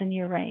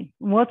 1,000-year reign.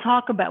 We'll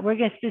talk about, we're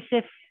going to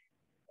specific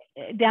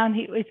down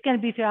here. It's going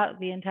to be throughout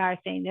the entire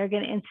thing. They're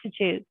going to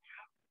institute.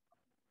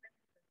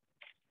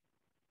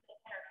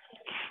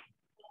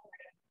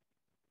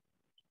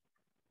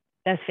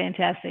 That's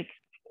fantastic.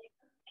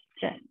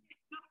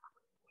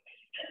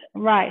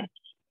 Right,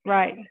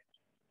 right.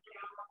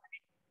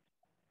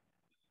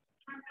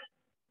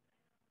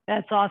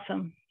 That's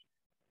awesome.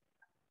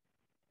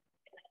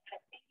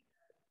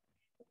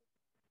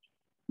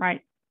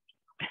 Right.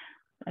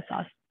 That's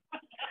awesome.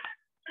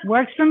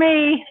 Works for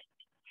me.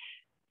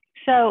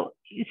 So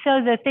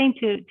the thing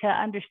to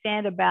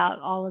understand about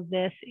all of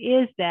this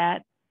is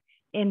that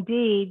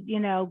indeed,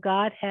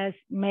 God has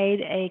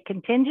made a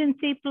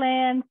contingency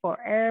plan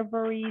for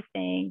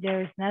everything.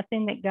 There's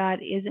nothing that God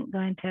isn't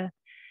going to,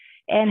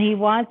 and he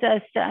wants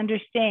us to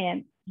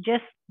understand,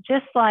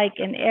 just like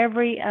in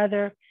every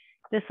other,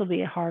 this will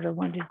be a harder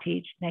one to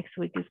teach. Next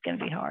week is going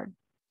to be hard.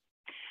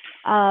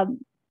 And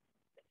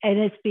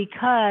it's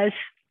because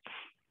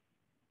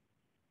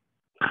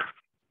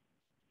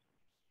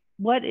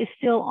what is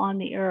still on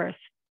the earth?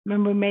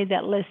 Remember, we made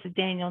that list of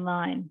Daniel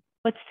 9.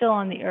 What's still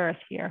on the earth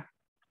here?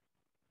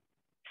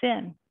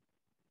 Sin.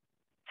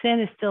 Sin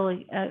is still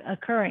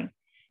occurring,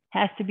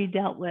 has to be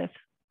dealt with.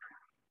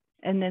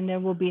 And then there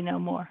will be no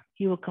more.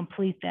 He will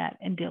complete that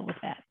and deal with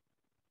that.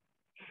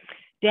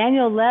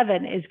 Daniel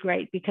 11 is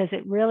great because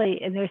it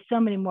really, and there's so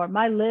many more.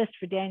 My list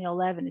for Daniel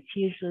 11 is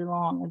hugely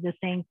long of the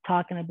things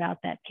talking about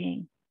that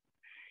king.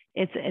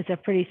 It's a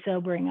pretty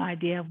sobering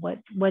idea of what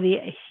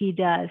he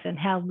does and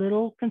how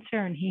little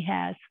concern he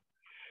has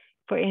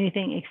for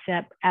anything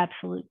except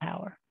absolute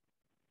power.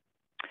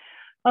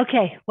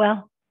 Okay,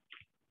 well,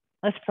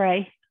 let's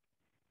pray.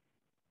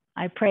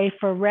 I pray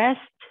for rest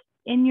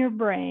in your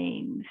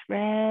brains.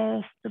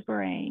 Rest the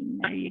brain.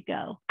 There you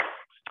go.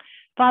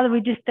 Father,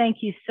 we just thank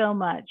you so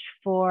much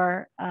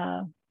for,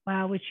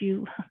 which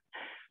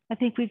I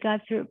think we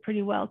got through it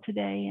pretty well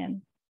today.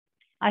 And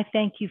I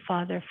thank you,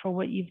 Father, for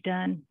what you've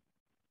done.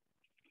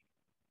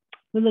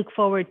 We look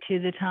forward to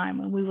the time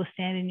when we will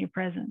stand in your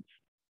presence.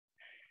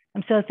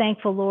 I'm so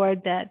thankful,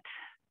 Lord, that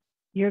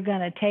you're going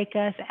to take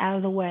us out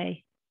of the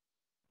way,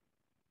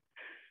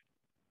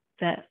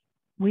 that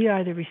we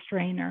are the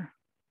restrainer.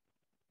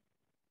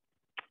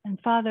 And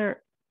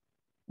Father,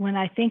 when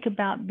I think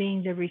about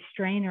being the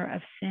restrainer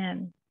of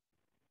sin,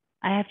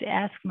 I have to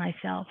ask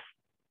myself,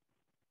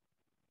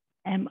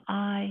 am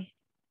I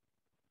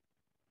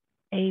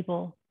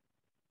able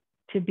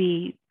to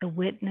be the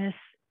witness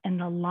and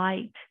the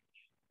light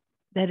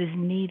that is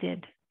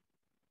needed?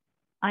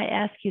 I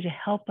ask you to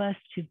help us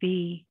to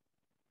be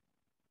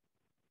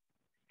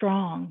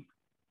strong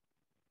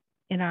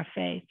in our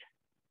faith,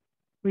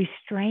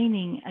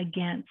 restraining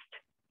against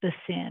the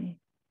sin.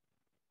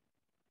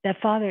 That,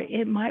 Father,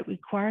 it might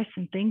require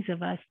some things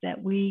of us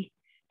that we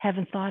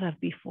haven't thought of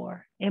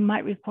before. It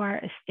might require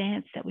a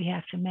stance that we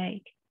have to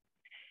make.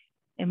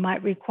 It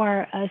might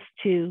require us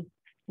to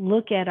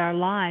look at our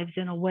lives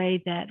in a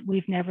way that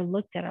we've never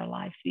looked at our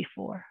lives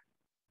before.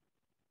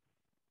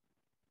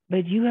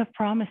 But you have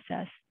promised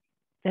us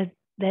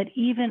that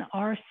even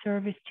our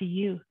service to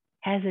you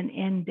has an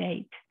end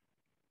date.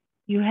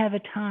 You have a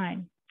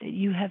time that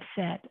you have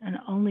set, and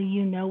only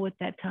you know what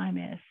that time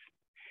is.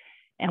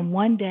 And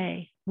one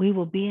day we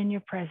will be in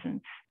your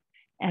presence,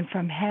 and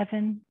from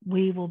heaven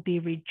we will be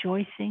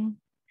rejoicing,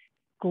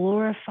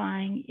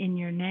 glorifying in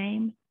your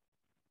name,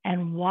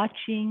 and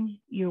watching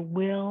your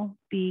will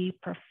be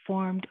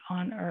performed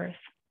on earth.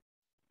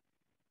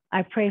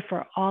 I pray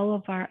for all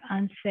of our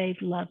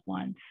unsaved loved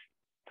ones,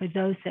 for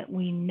those that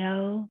we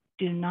know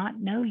do not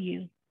know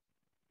you.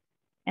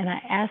 And I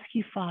ask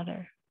you,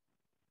 Father,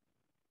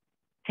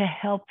 to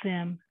help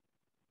them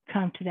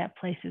come to that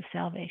place of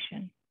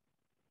salvation.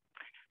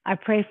 I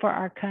pray for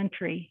our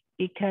country,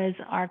 because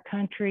our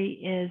country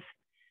is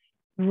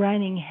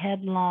running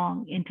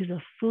headlong into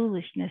the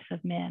foolishness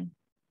of men.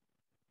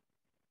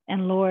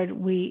 And Lord,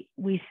 we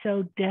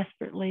so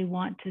desperately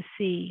want to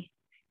see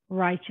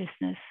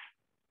righteousness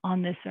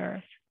on this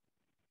earth.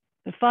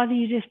 But Father,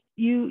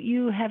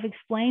 you have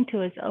explained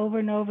to us over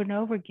and over and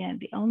over again,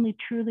 the only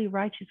truly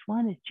righteous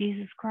one is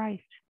Jesus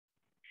Christ.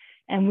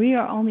 And we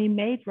are only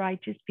made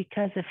righteous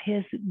because of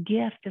his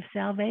gift of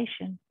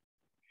salvation.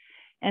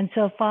 And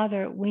so,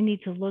 Father, we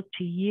need to look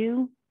to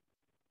you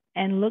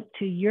and look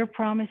to your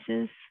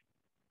promises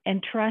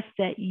and trust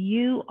that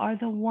you are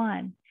the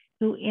one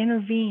who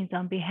intervenes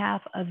on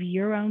behalf of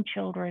your own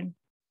children,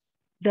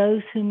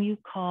 those whom you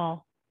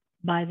call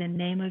by the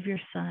name of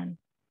your Son.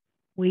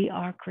 We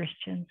are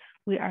Christians.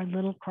 We are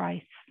little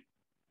Christs.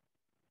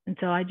 And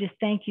so I just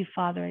thank you,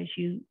 Father, as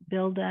you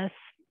build us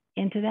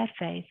into that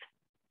faith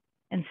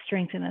and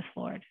strengthen us,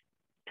 Lord,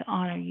 to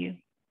honor you.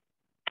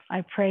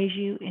 I praise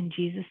you in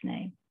Jesus'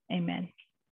 name. Amen.